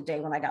 back in the day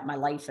when I got my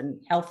life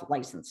and health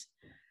license.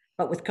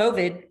 But with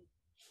COVID,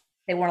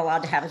 they weren't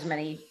allowed to have as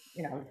many,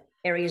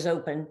 areas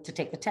open to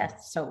take the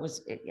test. So it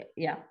was,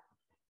 yeah.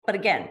 But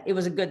again, it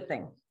was a good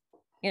thing.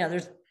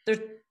 There's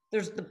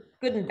the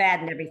good and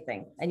bad in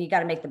everything, and you got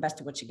to make the best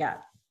of what you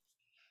got.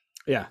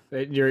 Yeah,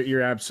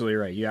 you're absolutely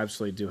right. You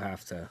absolutely do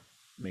have to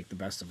make the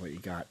best of what you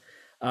got.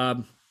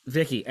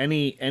 Vickie,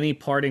 any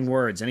parting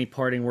words? Any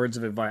parting words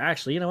of advice?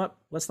 Actually, you know what?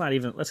 Let's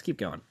keep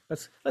going.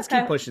 Let's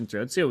keep pushing through.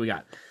 Let's see what we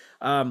got.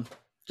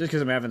 Just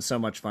because I'm having so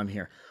much fun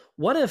here.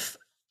 What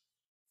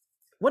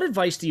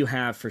advice do you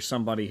have for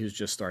somebody who's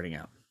just starting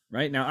out?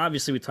 Right now,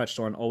 obviously, we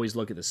touched on always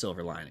look at the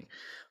silver lining.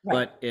 Right.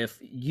 But if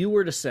you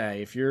were to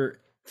say, if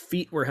your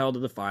feet were held to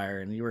the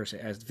fire and you were to say,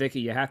 as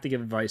Vickie, you have to give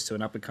advice to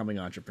an up and coming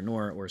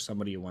entrepreneur or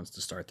somebody who wants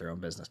to start their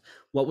own business,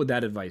 what would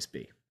that advice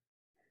be?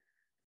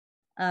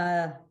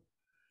 As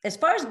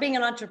far as being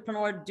an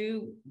entrepreneur,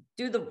 do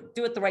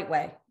it the right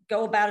way.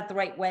 Go about it the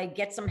right way.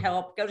 Get some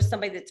help. Go to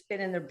somebody that's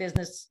been in their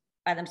business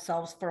by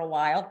themselves for a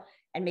while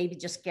and maybe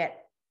just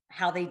get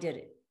how they did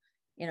it.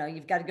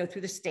 You've got to go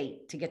through the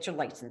state to get your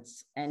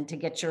license and to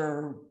get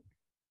your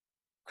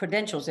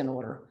credentials in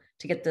order,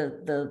 to get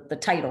the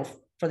title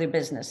for their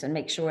business and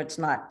make sure it's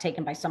not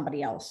taken by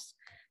somebody else.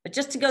 But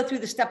just to go through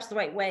the steps the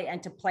right way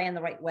and to plan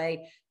the right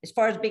way. As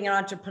far as being an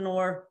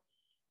entrepreneur,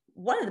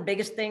 one of the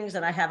biggest things,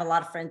 and I have a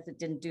lot of friends that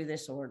didn't do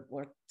this or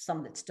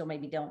some that still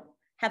maybe don't,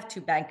 have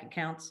 2 bank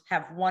accounts,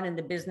 have one in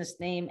the business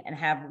name and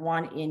have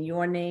one in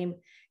your name,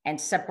 and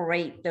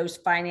separate those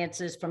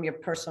finances from your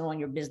personal and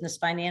your business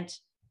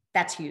finance.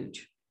 That's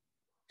huge.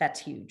 That's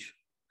huge.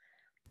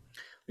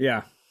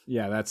 Yeah.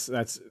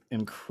 That's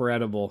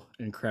incredible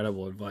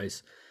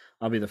advice.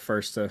 I'll be the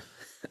first to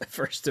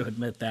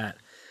admit that.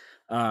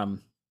 How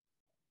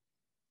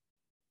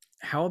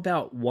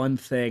about one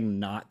thing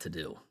not to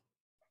do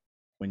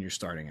when you're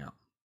starting out?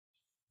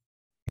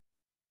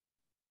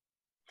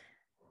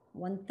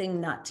 One thing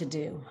not to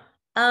do.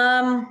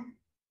 I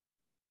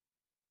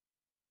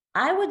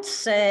would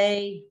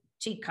say,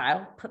 gee,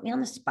 Kyle, put me on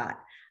the spot.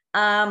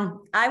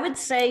 I would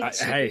say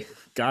Hey,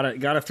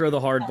 gotta throw the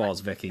hard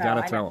balls, Vickie.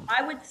 Gotta throw them.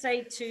 I would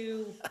say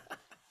to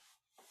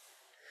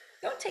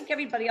don't take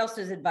everybody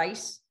else's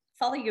advice.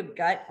 Follow your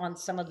gut on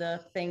some of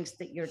the things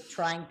that you're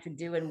trying to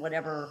do in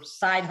whatever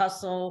side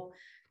hustle,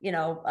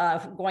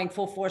 going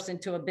full force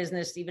into a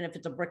business, even if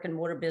it's a brick and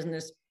mortar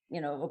business,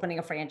 opening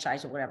a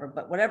franchise or whatever.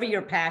 But whatever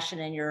your passion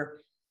and your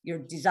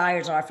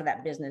desires are for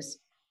that business,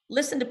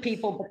 listen to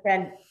people, but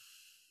then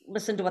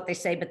listen to what they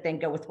say, but then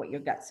go with what your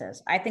gut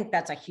says. I think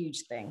that's a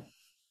huge thing.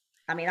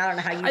 I mean, I don't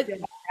know how you feel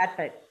about that,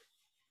 but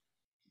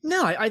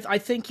no, I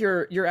think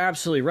you're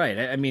absolutely right.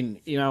 I mean,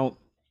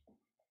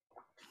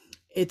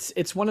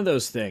 it's one of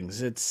those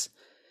things. It's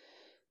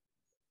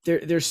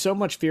there's so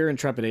much fear and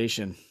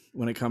trepidation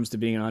when it comes to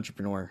being an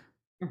entrepreneur.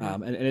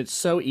 And it's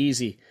so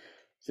easy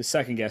to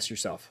second guess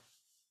yourself.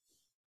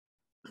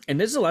 And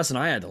this is a lesson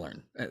I had to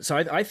learn. So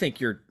I think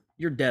you're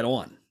dead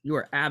on. You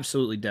are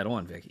absolutely dead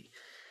on, Vickie.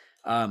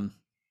 And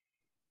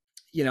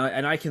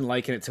I can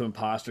liken it to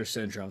imposter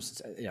syndrome.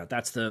 Since,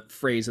 that's the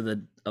phrase of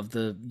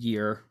the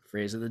year,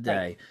 phrase of the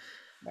day.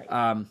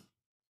 Right.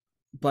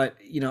 But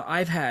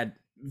I've had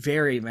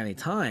very many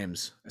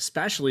times,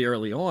 especially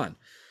early on,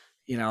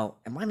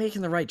 am I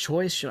making the right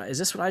choice? Is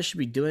this what I should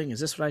be doing? Is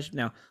this what I should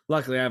now?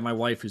 Luckily I have my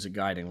wife who's a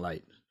guiding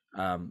light.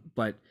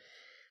 But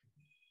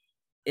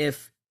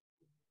if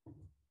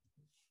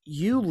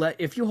you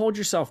hold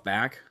yourself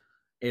back,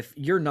 if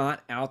you're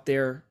not out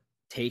there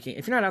taking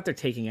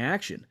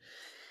action,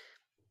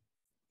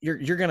 you're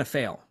going to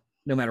fail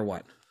no matter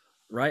what.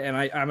 Right. And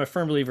I'm a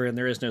firm believer in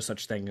there is no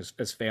such thing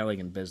as failing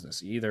in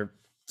business. You either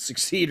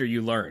succeed or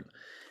you learn.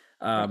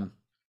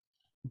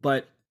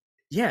 But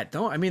yeah,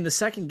 the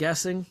second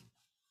guessing,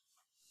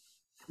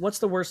 what's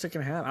the worst that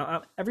can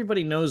happen?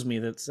 Everybody knows me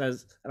that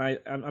says, and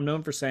I'm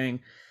known for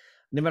saying,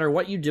 no matter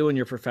what you do in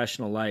your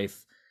professional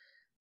life,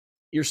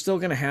 you're still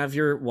going to have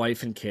your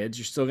wife and kids.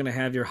 You're still going to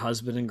have your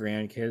husband and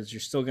grandkids.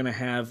 You're still going to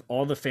have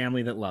all the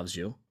family that loves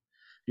you.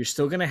 You're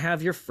still going to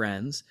have your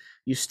friends.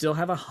 You still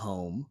have a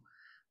home,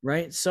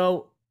 right?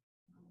 So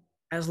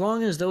as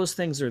long as those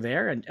things are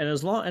there,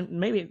 and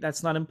maybe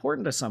that's not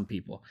important to some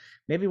people,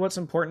 maybe what's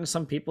important to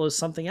some people is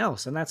something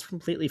else, and that's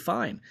completely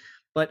fine.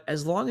 But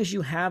as long as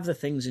you have the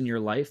things in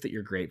your life that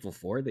you're grateful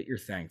for, that you're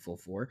thankful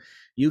for,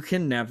 you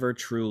can never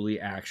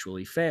truly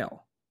actually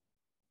fail,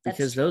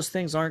 because those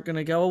things aren't going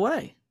to go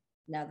away.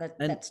 No,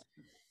 that's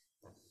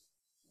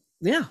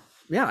yeah.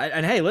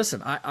 And hey,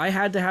 listen, I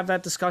had to have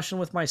that discussion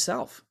with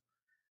myself.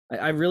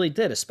 I really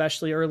did,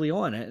 especially early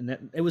on,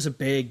 and it was a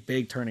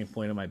big turning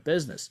point in my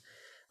business.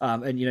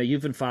 And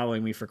you've been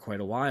following me for quite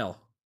a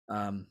while,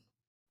 and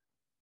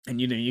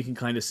you can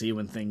kind of see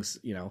when things,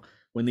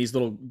 when these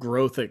little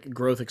growth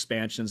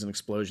expansions and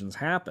explosions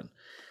happen.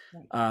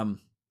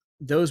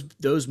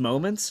 Those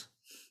moments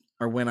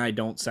are when I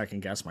don't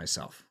second guess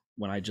myself,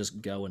 when I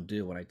just go and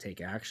do, when I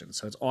take action.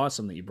 So it's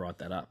awesome that you brought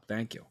that up.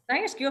 Thank you. Can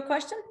I ask you a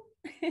question?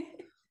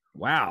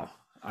 Wow.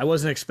 I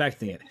wasn't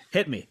expecting it.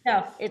 Hit me.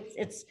 No,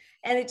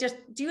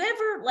 do you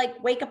ever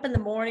wake up in the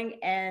morning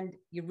and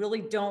you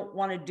really don't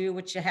want to do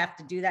what you have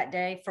to do that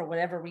day for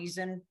whatever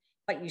reason,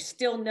 but you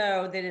still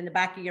know that in the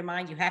back of your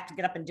mind, you have to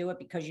get up and do it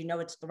because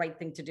it's the right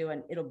thing to do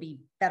and it'll be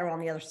better on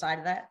the other side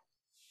of that?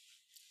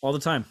 All the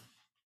time.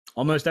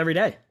 Almost every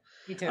day.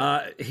 Me too.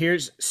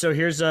 Here's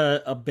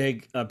a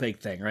big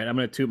thing, right? I'm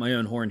going to toot my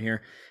own horn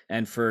here.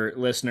 And for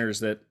listeners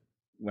that,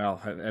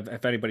 well,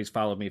 if anybody's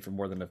followed me for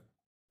more than a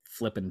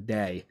flipping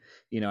day,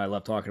 I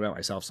love talking about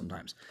myself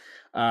sometimes.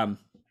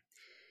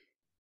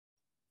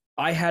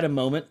 I had a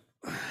moment,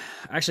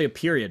 actually a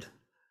period,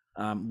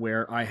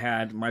 where I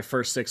had my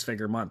first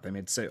 6-figure month. I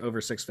made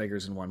over 6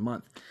 figures in 1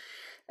 month.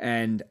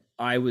 And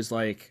I was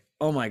like,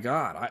 oh my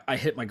God, I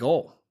hit my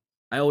goal.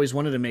 I always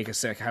wanted to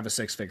have a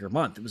 6-figure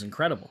month. It was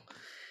incredible.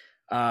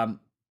 And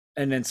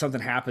then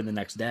something happened the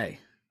next day.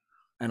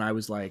 And I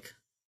was like,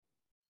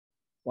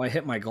 well, I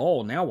hit my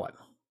goal. Now what?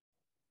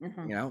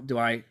 Mm-hmm. Do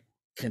I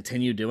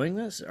continue doing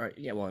this? Or,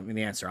 yeah, well,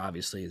 the answer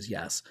obviously is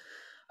yes.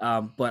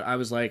 But I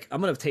was like,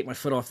 I'm going to take my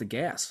foot off the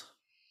gas.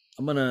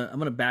 I'm going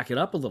to back it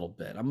up a little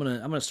bit. I'm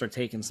going to start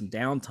taking some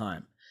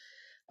downtime.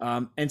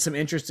 And some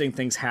interesting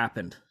things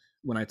happened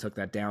when I took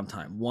that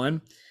downtime.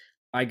 One,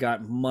 I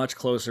got much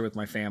closer with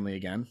my family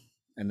again.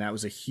 And that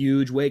was a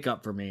huge wake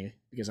up for me,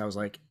 because I was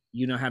like,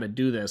 you know how to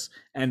do this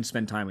and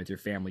spend time with your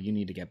family. You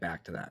need to get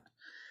back to that.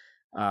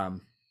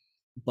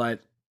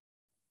 But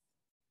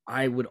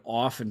I would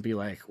often be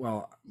like,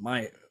 well,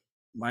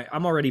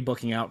 I'm already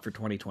booking out for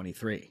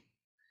 2023.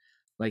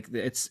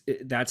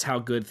 That's how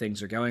good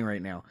things are going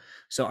right now.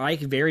 So I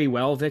very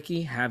well,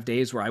 Vickie, have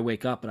days where I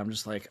wake up and I'm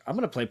just like, I'm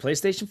going to play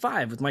PlayStation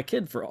 5 with my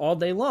kid for all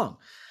day long.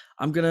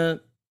 I'm going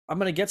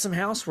to get some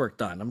housework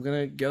done. I'm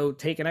going to go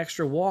take an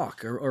extra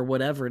walk or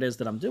whatever it is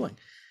that I'm doing.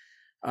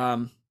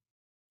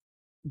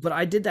 But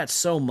I did that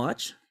so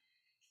much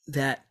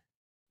that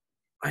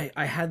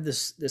I had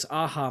this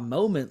aha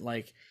moment,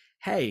 like,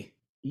 hey,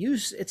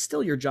 it's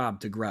still your job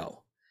to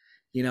grow.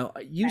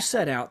 You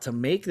set out to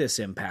make this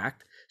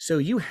impact. So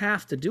you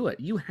have to do it.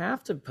 You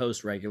have to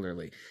post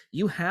regularly.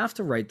 You have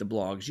to write the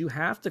blogs. You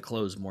have to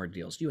close more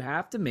deals. You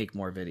have to make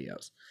more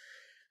videos.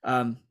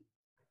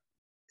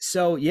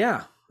 So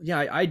yeah,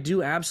 I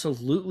do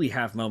absolutely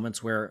have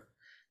moments where,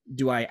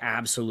 do I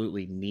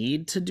absolutely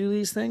need to do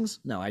these things?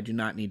 No, I do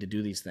not need to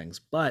do these things,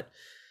 but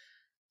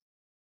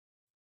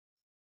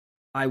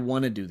I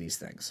want to do these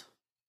things.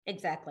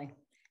 Exactly.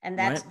 And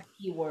that's the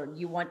key word.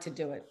 You want to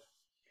do it.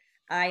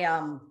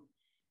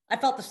 I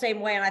felt the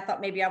same way, and I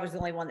thought maybe I was the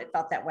only one that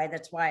felt that way.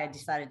 That's why I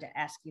decided to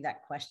ask you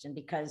that question,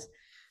 because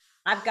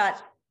I've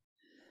got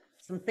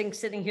some things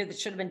sitting here that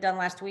should have been done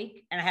last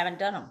week, and I haven't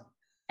done them.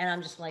 And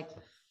I'm just like,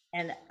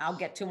 and I'll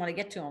get to them when I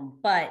get to them.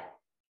 But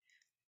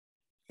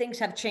things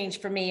have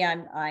changed for me.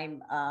 I'm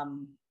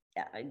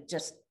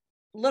just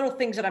little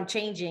things that I'm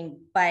changing.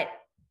 But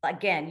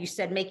again, you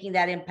said making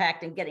that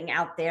impact and getting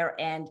out there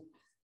and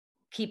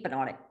keeping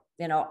on it.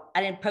 You know,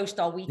 I didn't post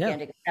all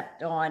weekend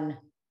except on,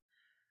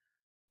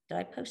 did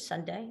I post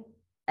Sunday?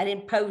 I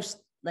didn't post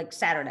like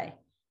Saturday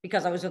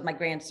because I was with my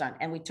grandson,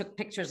 and we took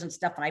pictures and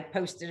stuff, and I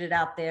posted it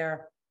out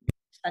there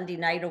Sunday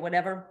night or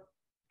whatever.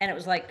 And it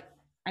was like,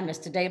 I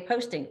missed a day of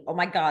posting. Oh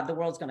my God, the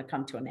world's going to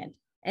come to an end.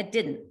 It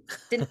didn't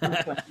come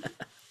to an end.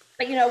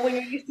 But you know, when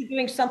you're used to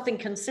doing something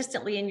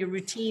consistently in your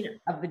routine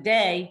of the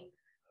day,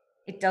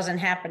 it doesn't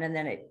happen. And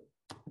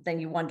then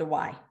you wonder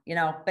why, you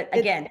know, but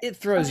again, it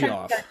throws you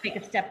off. You gotta take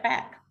a step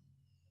back.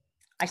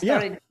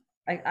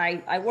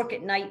 I work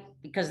at night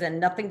because then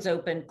nothing's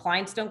open.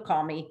 Clients don't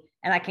call me,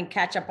 and I can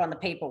catch up on the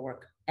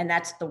paperwork. And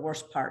that's the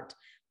worst part.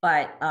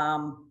 But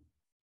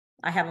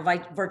I have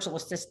a virtual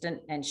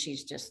assistant, and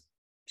she's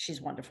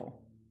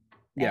wonderful.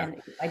 Yeah. And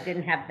if I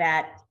didn't have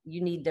that,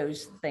 you need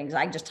those things.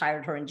 I just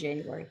hired her in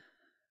January.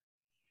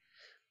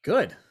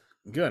 Good.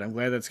 I'm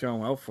glad that's going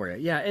well for you.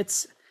 Yeah.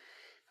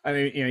 I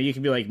mean, you know, you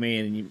can be like me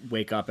and you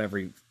wake up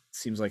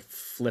seems like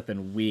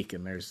flipping week,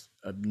 and there's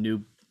a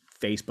new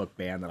Facebook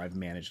ban that I've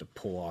managed to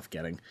pull off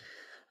getting.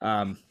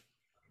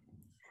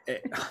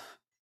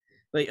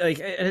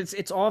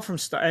 It's all from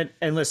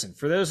and listen,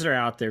 for those that are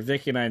out there,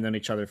 Vickie and I have known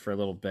each other for a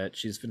little bit.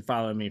 She's been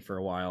following me for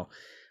a while.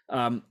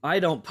 I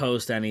don't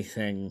post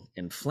anything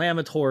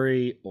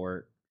inflammatory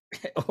or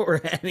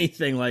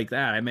anything like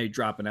that. I may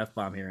drop an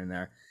F-bomb here and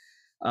there.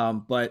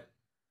 But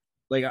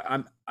like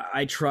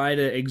I try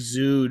to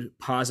exude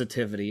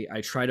positivity.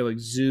 I try to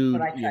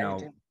exude,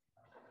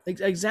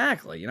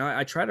 exactly. You know,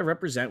 I try to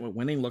represent what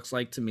winning looks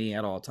like to me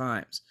at all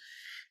times.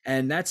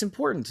 And that's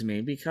important to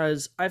me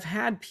because I've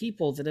had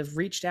people that have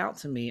reached out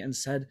to me and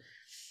said,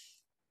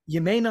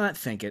 you may not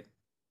think it,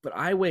 but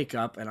I wake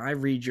up and I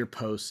read your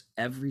posts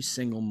every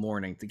single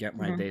morning to get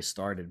my day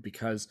started,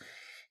 because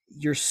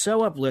you're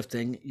so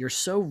uplifting, you're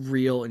so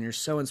real, and you're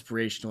so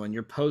inspirational, and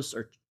your posts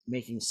are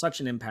making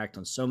such an impact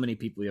on so many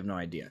people, you have no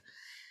idea.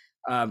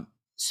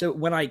 So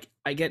when I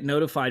get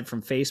notified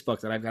from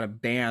Facebook that I've got a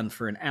ban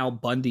for an Al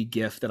Bundy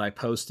gif that I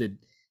posted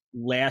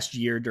last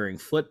year during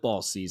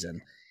football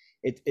season,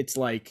 it's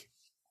like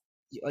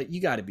you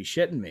got to be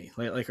shitting me.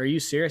 Like, are you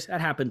serious?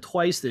 That happened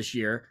twice this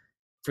year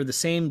for the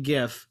same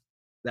gif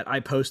that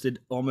I posted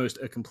almost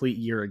a complete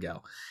year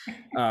ago.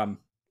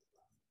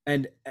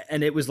 And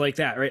it was like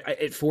that, right?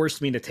 It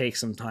forced me to take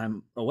some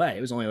time away.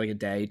 It was only like a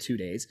day, 2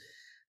 days,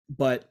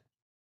 but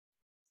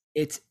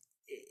it's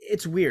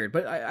weird.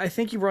 But I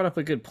think you brought up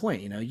a good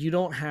point. You know, you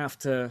don't have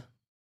to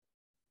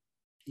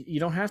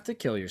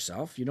kill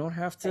yourself. You don't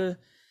have to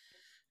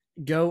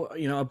go,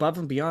 you know, above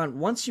and beyond.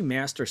 Once you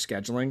master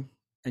scheduling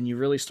and you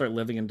really start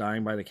living and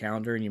dying by the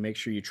calendar, and you make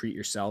sure you treat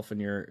yourself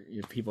and your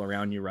people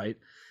around you right,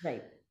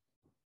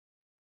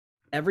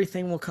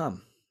 everything will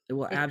come. It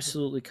will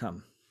absolutely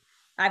come.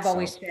 I've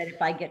always said,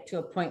 if I get to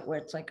a point where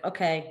it's like,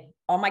 okay,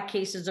 all my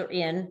cases are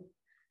in,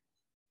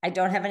 I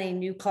don't have any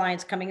new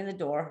clients coming in the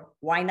door,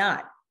 why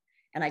not?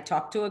 And I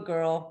talked to a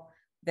girl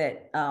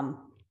that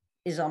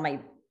is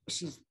on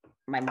she's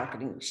my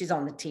marketing, she's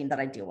on the team that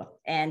I deal with.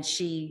 And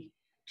she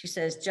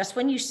says, just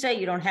when you say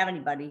you don't have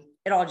anybody,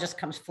 it all just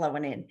comes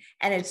flowing in.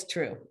 And it's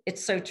true.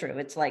 It's so true.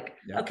 It's like,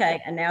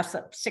 okay. And now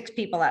 3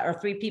 people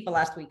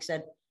last week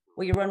said,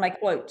 will you run my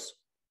quotes?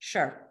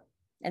 Sure.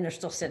 And they're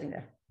still sitting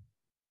there.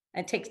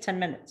 And it takes 10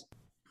 minutes.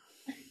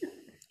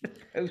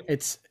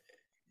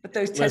 But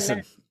those 10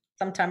 minutes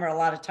sometimes are a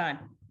lot of time,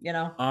 you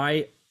know?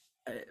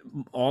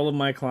 All of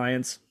my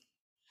clients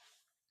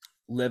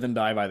live and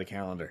die by the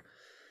calendar.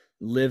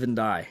 Live and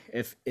die.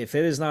 If it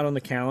is not on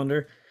the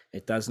calendar,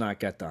 it does not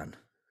get done.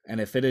 And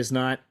if it is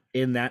not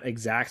in that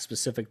exact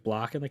specific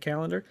block in the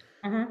calendar,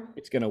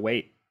 it's going to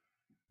wait,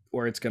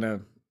 or it's going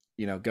to,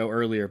 you know, go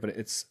earlier. But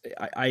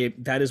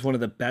that is one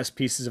of the best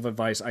pieces of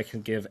advice I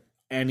can give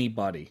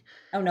anybody.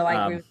 Oh no,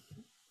 I agree.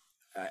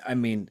 I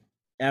mean,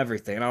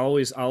 everything. And I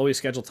always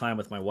schedule time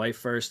with my wife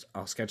first.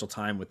 I'll schedule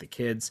time with the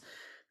kids.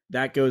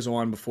 That goes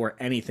on before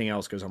anything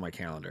else goes on my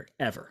calendar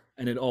ever.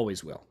 And it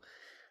always will.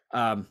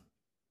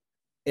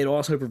 It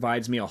also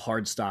provides me a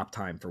hard stop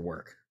time for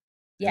work.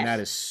 Yes. And that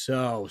is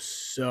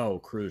so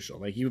crucial.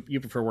 Like you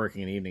prefer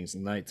working in evenings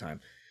and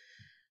nighttime.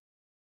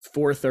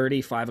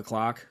 4:30, 5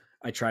 o'clock,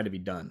 I try to be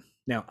done.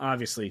 Now,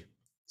 obviously,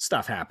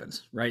 stuff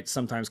happens, right?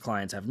 Sometimes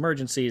clients have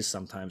emergencies.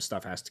 Sometimes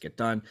stuff has to get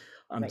done.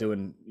 I'm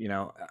doing,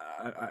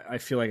 I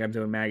feel like I'm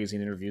doing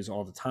magazine interviews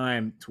all the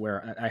time to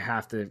where I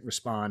have to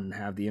respond and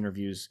have the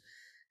interviews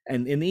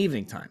and in the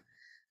evening time.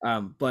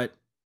 But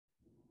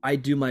I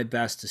do my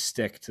best to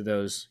stick to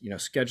those,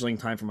 scheduling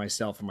time for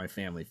myself and my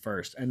family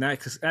first. And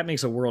that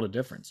makes a world of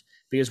difference,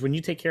 because when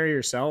you take care of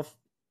yourself,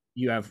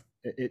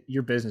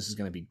 your business is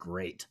going to be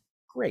great.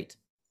 Great.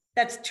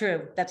 That's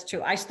true. That's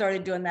true. I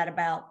started doing that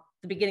about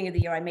the beginning of the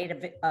year. I made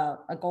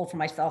a goal for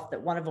myself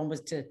that one of them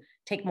was to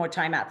take more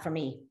time out for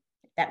me.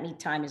 That me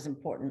time is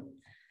important.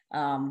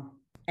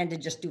 And to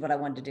just do what I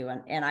wanted to do.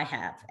 And I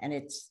have, and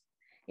it's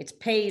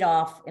paid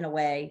off in a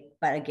way,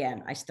 but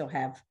again,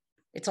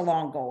 it's a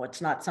long goal.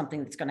 It's not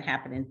something that's going to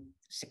happen in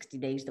 60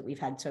 days that we've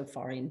had so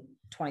far in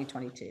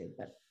 2022,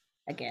 but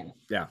again.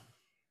 Yeah,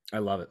 I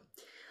love it.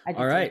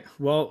 All right.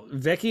 Well,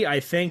 Vickie, I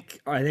think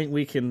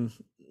we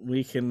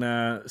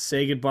can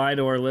say goodbye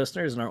to our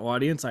listeners and our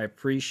audience. I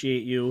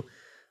appreciate you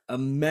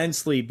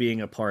immensely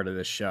being a part of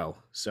this show.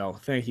 So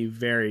thank you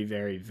very,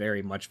 very,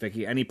 very much,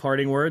 Vickie. Any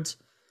parting words?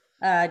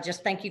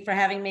 Just thank you for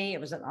having me.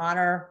 It was an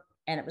honor,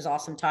 and it was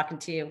awesome talking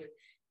to you.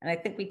 And I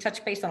think we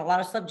touched base on a lot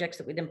of subjects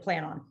that we didn't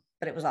plan on,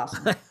 but it was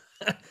awesome.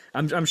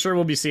 I'm sure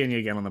we'll be seeing you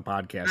again on the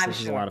podcast.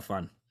 This is a lot of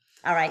fun.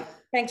 All right.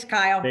 Thanks,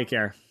 Kyle. Take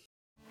care.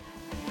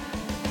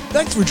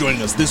 Thanks for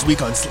joining us this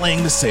week on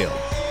Slaying the Sale.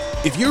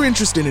 If you're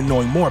interested in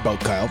knowing more about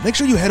Kyle, make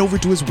sure you head over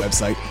to his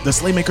website,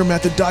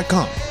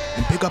 theslaymakermethod.com,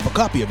 and pick up a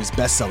copy of his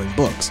best-selling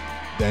books.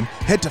 Then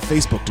head to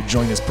Facebook to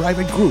join his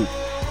private group,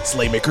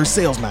 Slaymaker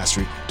Sales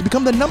Mastery, to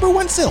become the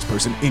 #1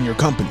 salesperson in your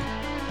company.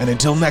 And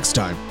until next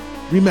time,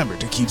 remember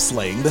to keep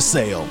slaying the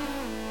sale.